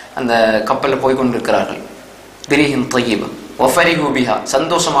அந்த கப்பல்ல போய் கொண்டிருக்கிறார்கள். பிரீஹின் طيبة வஃபரிஹு பிஹா,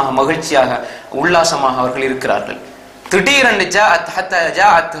 சந்தோஷமாக மகிழ்ச்சியாக உல்லாசமாக அவர்கள் இருக்கிறார்கள். திடீரென்று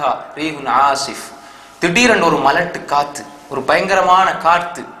ஜாஅத்ஹா ரீஹுன் ஆசிஃப், திடீரென்று ஒரு மலட்டு காத்து, ஒரு பயங்கரமான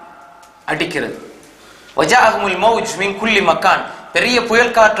காத்து அடிக்கிறது. வஜாஅஹுமுல் மௌஜ் மின் குல்லி மக்கான், பெரிய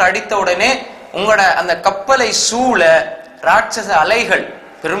புயல் காற்று அடித்த உடனே உங்களோட அந்த கப்பலை சூழ ராட்சச அலைகள்,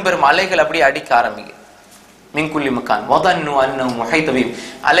 பெரும் பெரும் அலைகள் அப்படியே அடிக்க ஆரம்பிக்கும். மின்குல்லி மக்கான் வதன்னு அன்னஹும் முஹைத பிஹிம்,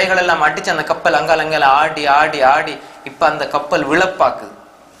 அலைகள் எல்லாம் அடிச்சு அந்த கப்பல் அங்காலங்கால ஆடி ஆடி ஆடி இப்ப அந்த கப்பல் விழப்பாக்குது.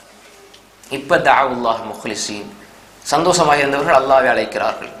 இப்ப தஅவுல்லாஹ் முக்லிஸீன், சந்தோஷமாக இருந்தவர்கள் அல்லாஹ்வை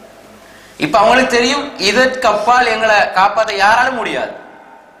அழைக்கிறார்கள். இப்ப அவங்களுக்கு தெரியும் இதற்கு அப்பால் எங்களை காப்பாற்ற யாராலும் முடியாது.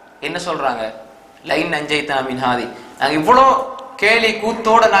 என்ன சொல்றாங்க? லைன் அஞ்சைத்தனா மின் ஹாதி, நாங்க இவ்வளோ கேலி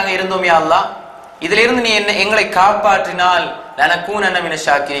கூத்தோட நாங்க இருந்தோம் யா அல்லாஹ், இதுல இருந்து நீ எங்களை காப்பாற்றினால் லனகூனன்ன மின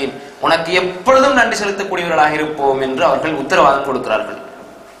ஷாக்கிரீன், உனக்கு எப்பொழுதும் நன்றி செலுத்தக்கூடியவர்களாக இருப்போம் என்று அவர்கள் உத்தரவாதம் கொடுக்கிறார்கள்.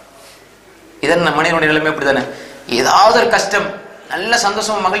 இதன் மனிதனுடைய நிலைமை அப்படித்தானே? ஏதாவது ஒரு கஷ்டம், நல்ல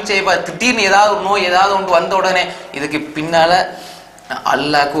சந்தோஷம் மகிழ்ச்சியை திடீர்னு ஏதாவது ஒரு நோய் ஏதாவது ஒன்று வந்த உடனே இதுக்கு பின்னால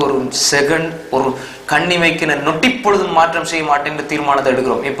அல்லாஹ்க்கு ஒரு செகண்ட் ஒரு கண்ணிமைக்கு நொட்டி பொழுதும் மாற்றம் செய்ய மாட்டேன் என்று தீர்மானத்தை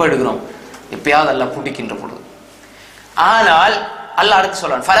எடுக்கிறோம். எப்ப எடுக்கிறோம்? எப்பயாவது அல்லாஹ் பிடிக்கின்ற பொழுது. ஆனால் அல்லாஹ் அடுத்து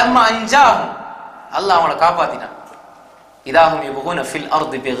சொல்றான், ஃபலம்மா அன்ஜாஹும், அல்லாஹ் அவங்களை காப்பாத்தினான். இதாஹும் யபூன ஃபில்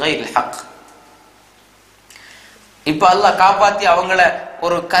அர்தி பிகைரில் ஹக், இப்ப அல்லாஹ் காப்பாத்தி அவங்கள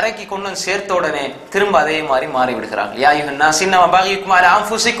ஒரு கரைக்கு கொண்டு வந்து சேர்த்த உடனே திரும்ப அதே மாதிரி மாறி விடுகிறாங்க. யா அய்யுஹன் நாஸ் இன்னமா பகியக்கும் அலா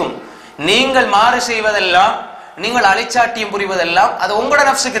அன்ஃபுஸிக்கும், நீங்கள் மாறு செய்வதெல்லாம், நீங்கள் அலைச்சாட்டியம் புரிவதெல்லாம் அது உங்களோட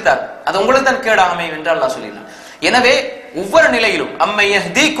நஃப்ஸுக்கு தான், அது உங்களுக்கு தான் கேடாக அமையும் என்று அல்லாஹ் சொல்லினான். எனவே ஒவ்வொரு நிலையிலும் அம்மை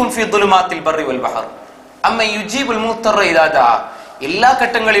யஹ்தீக்கும் ஃபீ துலுமாத்தில் பர்ரி வல் பஹர் அம்மை யுஜீபுல் முத்தர்ர இதா தஆ, எல்லா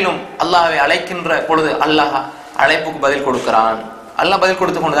கட்டங்களிலும் அல்லாஹ்வை அழைக்கின்ற பொழுது அல்லாஹ் அழைப்புக்கு பதில் கொடுக்கிறான். அல்லாஹ் பதில்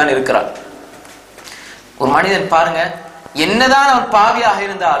கொடுத்து கொண்டுதான் இருக்கிறான். ஒரு மனிதன் பாருங்க, என்னதான் அவன் பாவியாக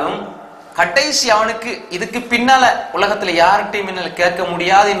இருந்தாலும் கடைசி அவனுக்கு இதுக்கு பின்னால உலகத்துல யார்கிட்டையும் முன்னால கேட்க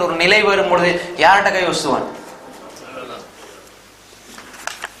முடியாது என்ற ஒரு நிலை வரும் பொழுது யார்கிட்ட கை வசுவான்?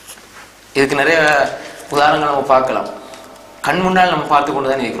 இதுக்கு நிறைய உதாரணங்கள் நம்ம பார்க்கலாம். கண் முன்னால் நம்ம பார்த்து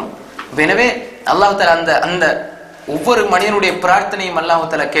கொண்டுதான் இருக்கிறோம். எனவே அல்லாஹ் தஆலா அந்த ஒவ்வொரு மனிதனுடைய பிரார்த்தனையும் அல்லாஹ்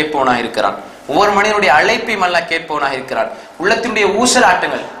தஆலா கேட்பவனாக இருக்கிறான். ஒவ்வொரு மனிதனுடைய அழைப்பையும் அல்லாஹ் கேட்பவனாக இருக்கிறான். உள்ளத்தினுடைய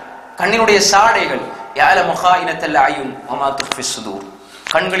ஊசலாட்டங்கள், கண்ணினுடைய சாடைகள், யாலமு ஹாயினத்தல் அயுன் வமா துஃபிஸ் சுதூர்,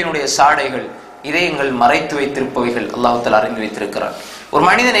 கண்களினுடைய சாடைகள், இதயங்கள் மறைத்து வைத்திருப்பவைகள் அல்லாஹ் தஆலா அறிந்து வைத்திருக்கிறான். ஒரு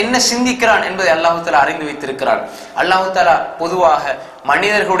மனிதன் என்ன சிந்திக்கிறான் என்பதை அல்லாஹ் தஆலா அறிந்து வைத்திருக்கிறான். அல்லாஹ் தஆலா பொதுவாக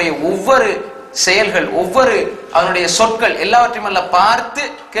மனிதர்களுடைய ஒவ்வொரு செயல்கள், ஒவ்வொரு அவனுடைய சொற்கள் எல்லாவற்றையும் அல்லாஹ் பார்த்து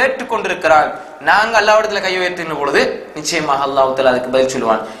கேட்டுக்கொண்டிருக்கிறான். நாங்க அல்லாஹ்விடத்துல கை உயர்த்தின பொழுது நிச்சயமாக அல்லாஹ் தஆலா அதுக்கு பதில்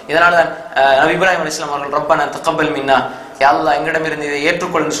சொல்லுவான். இதனால்தான் நபி இப்ராஹிம் அலைஹிஸ்ஸலாம் அவர்கள் ரப்பனா தகப்பல் மின்னா, யா அல்லாஹ் எங்களிடமிருந்து இதை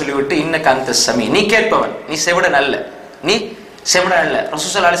ஏற்றுக்கொள்ளுன்னு சொல்லிவிட்டு இன்னக அன்தஸ் ஸமீ, நீ கேட்பவன், நீ செவிடன் அல்ல, நீ செவிடன் அல்ல.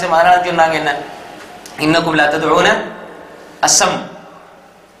 ரசூல் ஸல்லல்லாஹு அலைஹி வஸல்லம் அதனால சொன்னாங்க என்ன, இன்னகும் லா ததுஊன அஸம்,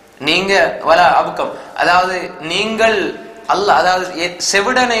 நீங்க வலா அபுகம், அதாவது நீங்கள் அல்லாஹ், அதாவது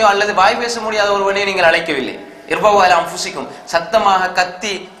செவிடனையோ அல்லது வாய் பேச முடியாத ஒருவனையோ நீங்கள் அழைக்கவில்லை. இர்பவால அன்ஃபுஸிக்கும், சத்தமாக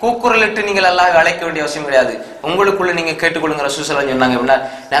கத்தி கூக்குரலிட்டு நீங்கள் அல்லாஹ்வை அழைக்க வேண்டிய அவசியம் கிடையாது, உங்களுக்குள்ள நீங்க கேட்டுக்கொள்ளுங்க. ரசூல் ஸல்லல்லாஹு அலைஹி வஸல்லம் சொன்னாங்க,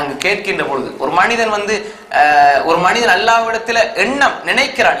 நாங்க கேட்கின்ற பொழுது ஒரு மனிதன் ஒரு மனிதன் அல்லாஹ்விடத்துல எண்ணம்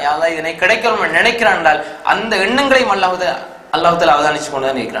நினைக்கிறான், யா அல்லாஹ் இதனை கிடைக்கணும் நினைக்கிறான் என்றால் அந்த எண்ணங்களையும் அல்லாஹ் தஆலா அவதானிச்சு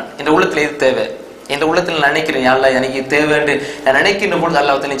கொண்டுதான் இருக்கிறான். என்ற உள்ளத்துல எது தேவை, என்ற உள்ளத்துல நினைக்கிறேன், யா அல்லாஹ் எனக்கு தேவை என்று நான் நினைக்கின்ற பொழுது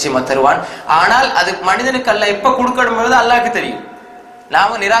அல்லாஹ் தஆலா நிச்சயமா தருவான். ஆனால் அது மனிதனுக்கு அல்லாஹ் எப்ப கொடுக்கணும் என்பது அல்லாஹ்க்கு தெரியும்.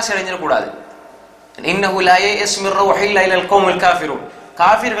 நாம நிராசை அடைஞ்சிடக்கூடாது. இன்னஹு லா யயஸ் மிர் ரூஹி இல்லா இலல் கௌமில் காஃபிரூன்,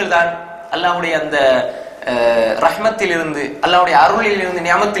 காஃபிர்கள் தான் அல்லாஹ்வுடைய அந்த ரஹ்மத்தில் இருந்து, அல்லாஹ்வுடைய அருளில் இருந்து,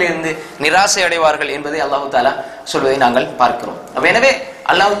 நியாமத்தில் இருந்து நிராசை அடைவார்கள் என்பதை அல்லாஹ் தஆலா சொல்வதை நாங்கள் பார்க்கிறோம். எனவே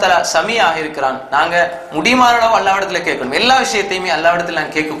அல்லாஹ் தஆலா சமீஆக இருக்கிறான். நாங்க முடியுமான அளவு அல்லாஹ்விடத்துல கேட்கணும். எல்லா விஷயத்தையுமே அல்லாஹ்விடத்துல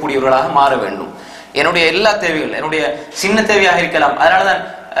நான் கேட்கக்கூடியவர்களாக மாற வேண்டும். என்னுடைய எல்லா தேவைகள், என்னுடைய சின்ன தேவையாக இருக்கலாம். அதனாலதான்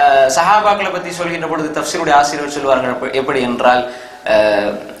சஹாபாக்களை பத்தி சொல்கின்ற பொழுது தஃப்சீருடைய ஆசிரியர் சொல்வார்கள் எப்படி என்றால்,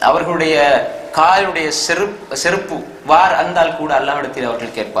 அவர்களுடைய காலுடைய செருப்பு வார் அந்தால் கூட அல்லாஹ்விடத்தில்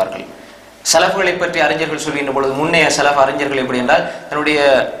அவர்கள் கேட்பார்கள். சலஃப்களை பற்றி அறிஞர்கள் சொல்கின்ற பொழுது, முன்னைய சலஃப் அறிஞர்கள் எப்படி என்றால், தன்னுடைய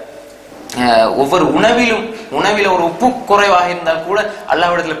ஒவ்வொரு உணவில ஒரு உப்பு குறைவாக இருந்தால் கூட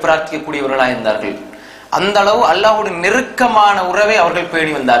அல்லாஹ்விடத்தில் பிரார்த்திக்கக்கூடியவர்களாக இருந்தார்கள். அந்த அளவு அல்லாஹ்வோடு நெருக்கமான உறவை அவர்கள்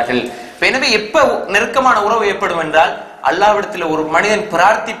பேணி வந்தார்கள். எனவே எப்ப நெருக்கமான உறவு ஏற்படும் என்றால், அல்லாஹ்விடத்தில் ஒரு மனிதன்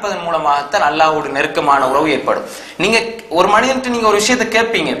பிரார்த்திப்பதன் மூலமாகத்தான் அல்லாஹ்வோடு நெருக்கமான உறவு ஏற்படும். நீங்க ஒரு மனிதன்ட்டு நீங்க ஒரு விஷயத்தை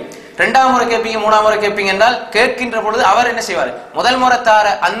கேட்பீங்க, 2ஆம் முறை கேட்பீங்க, 3ஆம் முறை கேட்பீங்க என்றால், கேட்கின்ற பொழுது அவர் என்ன செய்வார்? முதல் முறை தார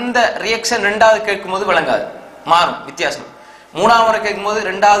அந்த ரியாக்ஷன் 2வது கேட்கும் போது விளங்காது, மாறும், வித்தியாசம். 3ஆம் முறை கேட்கும் போது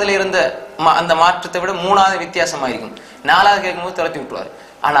 2வதுல இருந்த அந்த மாற்றத்தை விட 3வது வித்தியாசமா இருக்கும். 4வது கேட்கும் போது துரத்தி விட்டுவார்.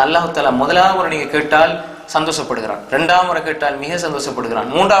 ஆனா அல்லாஹ் தஆலா 1ஆம் முறை நீங்க கேட்டால் சந்தோஷப்படுகிறான், 2ஆம் முறை கேட்டால் மிக சந்தோஷப்படுகிறான்,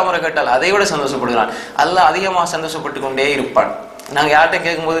 3ஆம் முறை கேட்டால் அதை விட சந்தோஷப்படுகிறான். அல்லாஹ் அதிகமாக சந்தோஷப்பட்டு கொண்டே இருப்பான். நாங்க யார்கிட்ட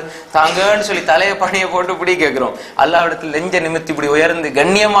கேட்கும்போது தாங்கன்னு சொல்லி தலையை பணியை போட்டு இப்படி கேட்கிறோம். அல்லாஹ்விடத்தில் நெஞ்ச நிமித்தி இப்படி உயர்ந்து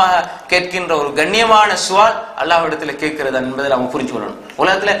கண்ணியமாக கேட்கின்ற ஒரு கண்ணியமான சுவால் அல்லாஹ்விடத்துல கேட்கிறது என்பதை நம்ம புரிஞ்சு கொள்ளணும்.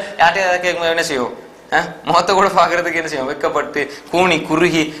 உலகத்துல யார்கிட்ட ஏதாவது கேட்கும்போது என்ன செய்வோம்? முகத்தை கூட பாக்குறதுக்கு என்ன செய்வோம்? வெக்கப்பட்டு கூனி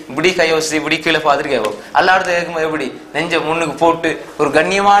குறுகி இப்படி கையோசி இப்படி கீழே பார்த்துட்டு கேட்போம். அல்லாஹ்விடத்துல கேட்கும்போது எப்படி நெஞ்ச முன்னுக்கு போட்டு ஒரு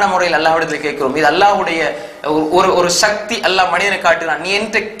கண்ணியமான முறையில் அல்லாஹ்விடத்துல கேட்கிறோம். இது அல்லாஹ்வுடைய ஒரு சக்தி. அல்லாஹ் மனிதனை காட்டுகிறான், நீ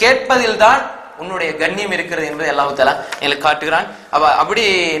என்கிட்ட கேட்பதில் தான் உன்னுடைய கண்ணியம் இருக்கிறது என்பதை அல்லாஹ் தஆலா எங்களுக்கு காட்டுகிறான். அப்படி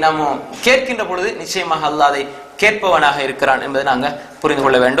நாம கேட்கின்ற பொழுது நிச்சயமாக அல்லாஹ் அதை கேட்பவனாக இருக்கிறான் என்பதை நாங்க புரிந்து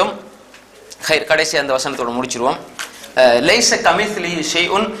கொள்ள வேண்டும். கடைசி அந்த வசனத்தோட முடிச்சிருவோம். லைஸ கமிஸ்லிஹி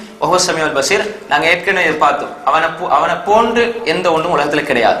ஷைஉன் வஹுவ ஸமீஉல் பஸீர். நாங்க ஏற்கனவே பார்த்தோம், அவனை போன்று எந்த ஒன்றும் உலகத்துல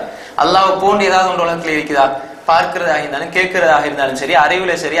கிடையாது. அல்லாஹ்வை போன்று ஏதாவது ஒன்று உலகத்துல இருக்குதா? பார்க்கிறதாக இருந்தாலும் கேட்கிறதாக இருந்தாலும் சரி,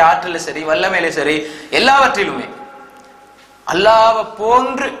 அறிவுல சரி, ஆற்றல சரி, வல்லமையில சரி, எல்லாவற்றிலுமே அல்லாஹ்வை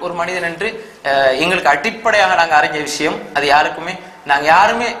போன்று ஒரு மனிதன் என்று எங்களுக்கு அடிப்படையாக நாங்க அறிஞ்ச விஷயம். அது யாருக்குமே நாங்க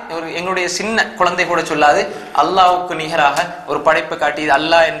யாருமே எங்களுடைய சின்ன குழந்தை கூட சொல்லாது அல்லாஹ்வுக்கு நிகராக ஒரு படைப்பை காட்டி இது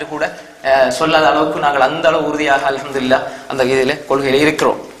அல்லாஹ் என்று கூட சொல்லாத அளவுக்கு நாங்கள் அந்த அளவு உறுதியாக அல்ஹம்துலில்லாஹ் அந்த இதில கொள்கையில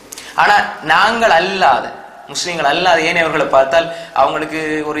இருக்கிறோம். ஆனா நாங்கள் அல்லாத முஸ்லிம்கள் அல்லாத ஏனையவர்களை பார்த்தால் அவங்களுக்கு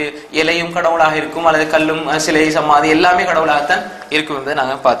ஒரு இலையும் கடவுளாக இருக்கும், அல்லது கல்லும் சிலை சமாதி எல்லாமே கடவுளாகத்தான் இருக்கும் என்பதை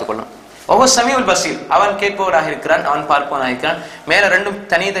நாங்கள் பார்த்துக்கொள்ளணும். ஒவ்வொரு சமீஉல் பஸீர், அவன் கேட்பவராக இருக்கிறான், அவன் பார்ப்பவனாக இருக்கிறான். மேல ரெண்டும்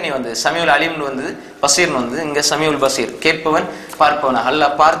தனித்தனி வந்தது, சமீஉல் அலீம்னு வந்தது, பஸீர்னு வந்தது. இங்க சமீஉல் பஸீர், கேட்பவன் பார்ப்பவனாக,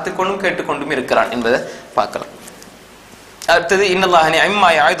 அல்லாஹ் பார்த்து கொண்டும் கேட்டுக்கொண்டும் இருக்கிறான் என்பதை பார்க்கலாம். அடுத்தது இன்னல்லாஹ நிஅம்மா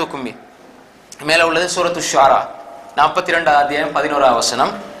யஅதுகும் பி, மேல உள்ளது சூரத்து ஷுஆரா 42வது அத்தியாயம் 11வது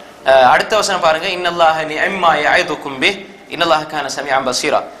வசனம். அடுத்த வசனம் பாருங்க, இன்னல்லாஹ நிஅம்மா யஅதுகும் பி இன்னல்லாஹ கான சமீஅன்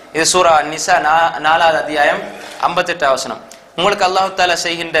பஸீரா. இது சூரா அன்-நிஸா 4வது அத்தியாயம் 58வது வசனம். உங்களுக்கு அல்லாஹ் தஆலா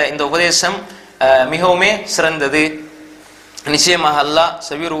செய்கின்ற இந்த உபதேசம் மிகவுமே சிறந்தது. நிச்சயமாக அல்லாஹ்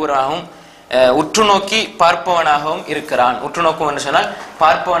செவியுறுவராகவும் உற்று நோக்கி பார்ப்பவனாகவும் இருக்கிறான். உற்று நோக்கும் என்று சொன்னால்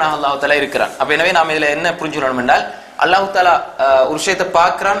பார்ப்பவனாக அல்லாஹ் தஆலா இருக்கிறான். அப்ப எனவே நாம் இதுல என்ன புரிஞ்சுக்கணும் என்றால், அல்லாஹ் தஆலா ஒரு விஷயத்தை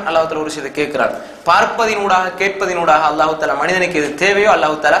பார்க்கிறான், அல்லாஹ் தஆலா ஒரு விஷயத்தை கேட்கிறான். பார்ப்பதினூடாக கேட்பதினூடாக அல்லாஹ் தஆலா மனிதனுக்கு எது தேவையோ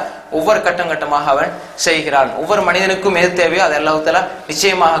அல்லாஹ் தஆலா ஒவ்வொரு கட்டமாக அவன் செய்கிறான். ஒவ்வொரு மனிதனுக்கும் எது தேவையோ அதை அல்லாஹ் தஆலா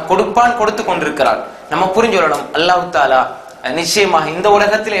நிச்சயமாக கொடுப்பான், கொடுத்து கொண்டிருக்கிறான். நம்ம புரிஞ்சுக்கணும், அல்லாஹ் தஆலா நிச்சயமாக இந்த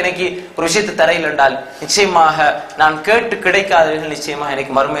உலகத்தில் எனக்கு ஒரு விஷயத்தை தரையில் என்றால் நிச்சயமாக நான் கேட்டு கிடைக்காதவர்கள் நிச்சயமாக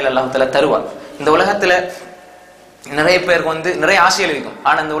எனக்கு மறுமையில் அல்லாஹ் தஆலா தருவான். இந்த உலகத்துல நிறைய பேருக்கு நிறைய ஆசைகள் இருக்கும்.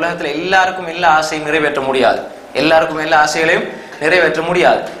 ஆனா இந்த உலகத்துல எல்லாருக்கும் எல்லா ஆசையும் நிறைவேற்ற முடியாது, எல்லாருக்கும் எல்லா ஆசைகளையும் நிறைவேற்ற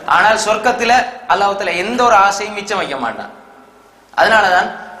முடியாது. ஆனால் சொர்க்கத்துல அல்லாஹ் தஆலா எந்த ஒரு ஆசையும் மிச்சம் வைக்க மாட்டான். அதனாலதான்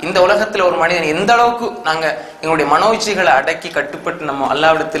இந்த உலகத்துல ஒரு மனிதன் எந்த அளவுக்கு நாங்க எங்களுடைய மனோயிச்சைகளை அடக்கி கட்டுப்பட்டு நம்ம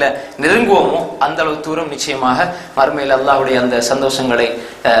அல்லாஹ்விடத்துல நெருங்குவோமோ அந்த அளவு தூரம் நிச்சயமாக மறுமையில் அல்லாஹ்வுடைய அந்த சந்தோஷங்களை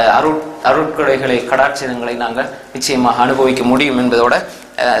அருட்கொடைகளை கடாட்சிதங்களை நாங்கள் நிச்சயமாக அனுபவிக்க முடியும் என்பதோட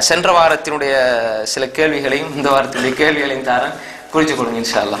சென்ற வாரத்தினுடைய சில கேள்விகளையும் இந்த வாரத்தினுடைய கேள்விகளையும் தாரன் குறித்து கொள்ளுங்க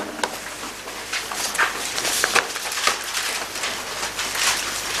இன்ஷா அல்லாஹ்.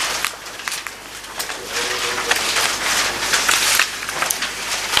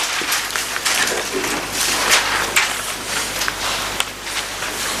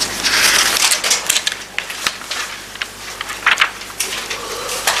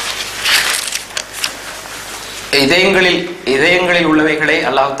 இதயங்களில் உள்ளவைகளை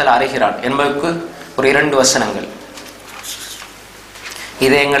அல்லாஹ் தஆலா அறிகிறான் என்பதற்கு ஒரு 2 வசனங்கள்.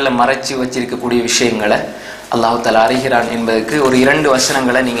 இதயங்கள்ல மறைச்சு வச்சிருக்கக்கூடிய விஷயங்களை அல்லாஹ் தஆலா அறிகிறான் என்பதற்கு ஒரு 2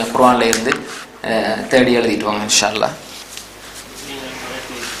 வசனங்களை நீங்க குர்ஆன்ல இருந்து தேடி எழுதிட்டு வாங்க இன்ஷா அல்லாஹ்.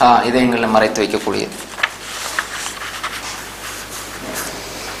 இதயங்கள்ல மறைத்து வைக்கக்கூடிய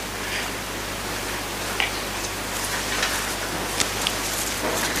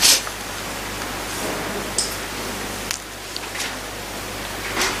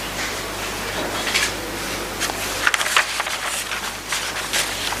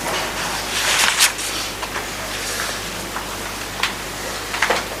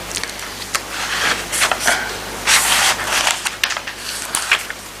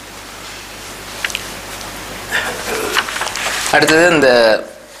அடுத்தது இந்த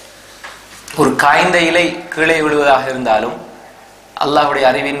ஒரு காய்ந்த இலை கீழே விழுவதாக இருந்தாலும் அல்லாஹ்வுடைய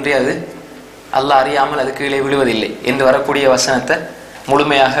அறிவின்றி அது அல்லாஹ் அறியாமல் அது கீழே விழுவதில்லை என்று வரக்கூடிய வசனத்தை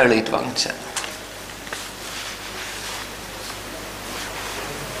முழுமையாக எழுதிட்டு வாங்க சார்.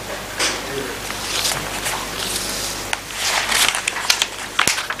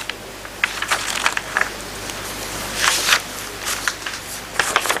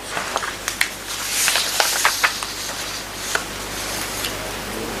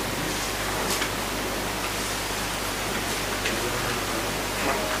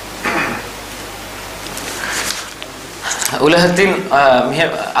 உலகத்தின்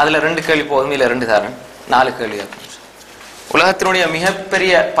அதுல 2 கேள்வி போதும், இல்ல 2 தாரன் 4 கேள்வி. உலகத்தினுடைய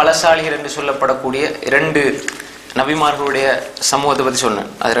மிகப்பெரிய பலசாலிகள் என்று சொல்லப்படக்கூடிய 2 நபிமார்களுடைய சமூகத்தை பத்தி சொன்னேன்.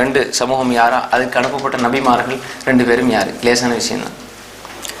 அது 2 சமூகம் யாரா, அதுக்கு அனுப்பப்பட்ட நபிமார்கள் 2 பேரும் யாரு, லேசான விஷயம் தான்.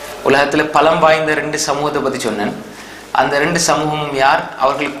 உலகத்துல பலம் வாய்ந்த 2 சமூகத்தை பத்தி சொன்னேன். அந்த 2 சமூகமும் யார்,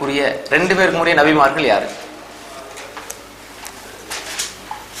 அவர்களுக்குரிய 2 பேருக்குரிய நபிமார்கள் யாரு?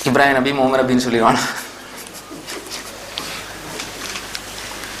 இப்ராஹிம் நபி, முஹம்மது நபின்னு சொல்லிடுவான்.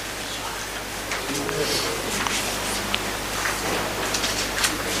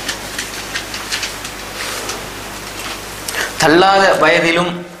 தள்ளாத வயதிலும்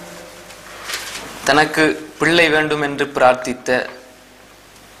தனக்கு பிள்ளை வேண்டும் என்று பிரார்த்தித்த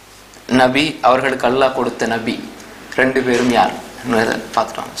நபி, அவர்களுக்கு அல்லாஹ் கொடுத்த நபி 2 பேரும் யார்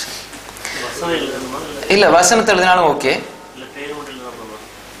பார்த்துட்டாங்க சார். இல்ல வசனத்தை எழுதினாலும் ஓகே,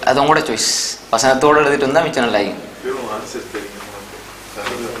 அது உங்களோட சாய்ஸ். வசனத்தோடு எழுதிட்டு வந்தா மிச்சம் நல்லா.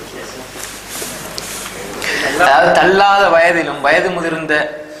 அதாவது தள்ளாத வயதிலும் வயது முதிர்ந்த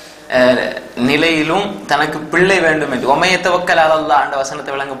நிலையிலும் தனக்கு பிள்ளை வேண்டும் என்று ஒமையத்தவக்கல் அல்லாஹ் அந்த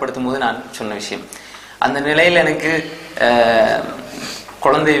வசனத்தை விளங்கப்படுத்தும் போது நான் சொன்ன விஷயம், அந்த நிலையில் எனக்கு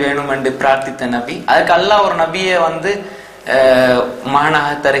குழந்தை வேணும் என்று பிரார்த்தித்த நபி, அதுக்கு அல்லாஹ் ஒரு நபியை மகனாக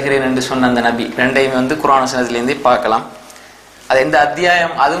தருகிறேன் என்று சொன்ன அந்த நபி 2யுமே குர்ஆன் வசனத்திலிருந்தே பார்க்கலாம். அது எந்த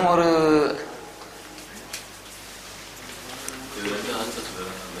அத்தியாயம், அதுவும் ஒரு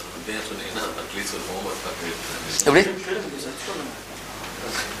எப்படி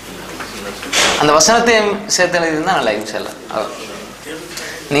அந்த வசனத்தை சேர்த்து எழுதியிருந்தா நல்லா இன்ஷால்லா.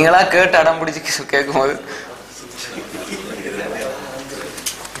 நீங்களா கேட்டு அடம் பிடிச்சி கேட்கும் போது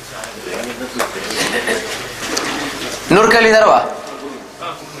இன்னொரு கேள்வி தரவா?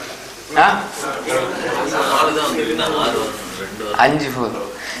 5 போதும்.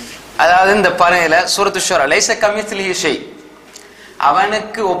 அதாவது இந்த பனையில சூரத்து ஷூரா லைஸ கமிஸ்லிஹி ஷை,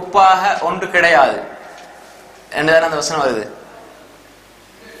 அவனுக்கு ஒப்பாக ஒன்று கிடையாது என்றுதானே அந்த வசனம் வருது.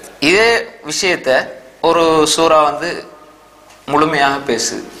 இதே விஷயத்த ஒரு சூறா முழுமையாக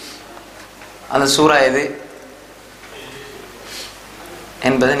பேசுது. அந்த சூறா எது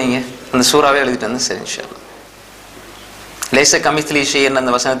என்பதை நீங்க அந்த சூறாவே எழுதிட்டு வந்து சரி இன்ஷால்லா. லைஸ கமிஸ்லிஹி ஷை என்ற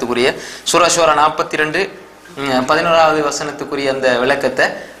அந்த வசனத்துக்குரிய சூரா ஷூரா 42 11வது வசனத்துக்குரிய அந்த விளக்கத்தை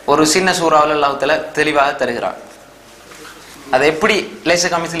ஒரு சின்ன சூறாவில் அல்லாஹ் தஆலா தெளிவாக தருகிறான். அதை எப்படி லைஸ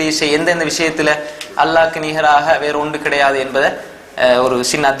கமிஸ்லிஹி ஷை, எந்தெந்த விஷயத்துல அல்லாஹ்க்கு நிகராக வேற ஒன்று கிடையாது என்பதை ஒரு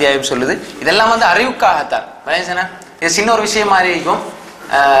சின்ன அத்தியாயம் சொல்லுது. இதெல்லாம் அறிவுக்காகத்தான். இது சின்ன ஒரு விஷயம் மாதிரி இருக்கும்,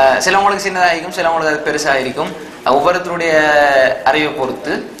 சிலவங்களுக்கு சின்னதாக இருக்கும், சிலவங்களுக்கு அது பெருசாக இருக்கும், ஒவ்வொருத்தருடைய அறிவை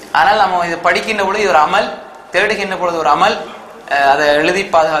பொறுத்து. ஆனால் நம்ம இதை படிக்கின்ற பொழுது இது ஒரு அமல், தேடுகின்ற பொழுது ஒரு அமல், அதை எழுதி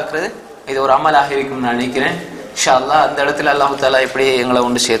பாதுகாக்கிறது இது ஒரு அமலாக இருக்கும் நான் நினைக்கிறேன். இன்ஷா அல்லாஹ் அந்த இடத்துல அல்லாஹ் தஆலா எப்படி எங்களை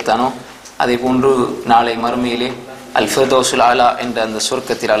ஒன்று சேர்த்தானோ அதை போன்று நாளை மறுமையிலே அல்-ஃபிர்தௌஸுல் ஆலா என்ற அந்த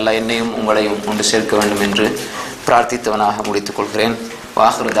சொர்க்கத்தில் அல்லாஹ் என்னையும் உங்களையும் ஒன்று சேர்க்க வேண்டும் என்று பிரார்த்தித்தவனாக முடித்துக் கொள்கிறேன்.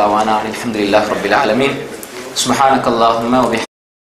 வாஹிரு தாவானா அல்ஹம்துலில்லாஹி ரப்பில் ஆலமீன். சுப்ஹானக்கல்லாஹும்ம வ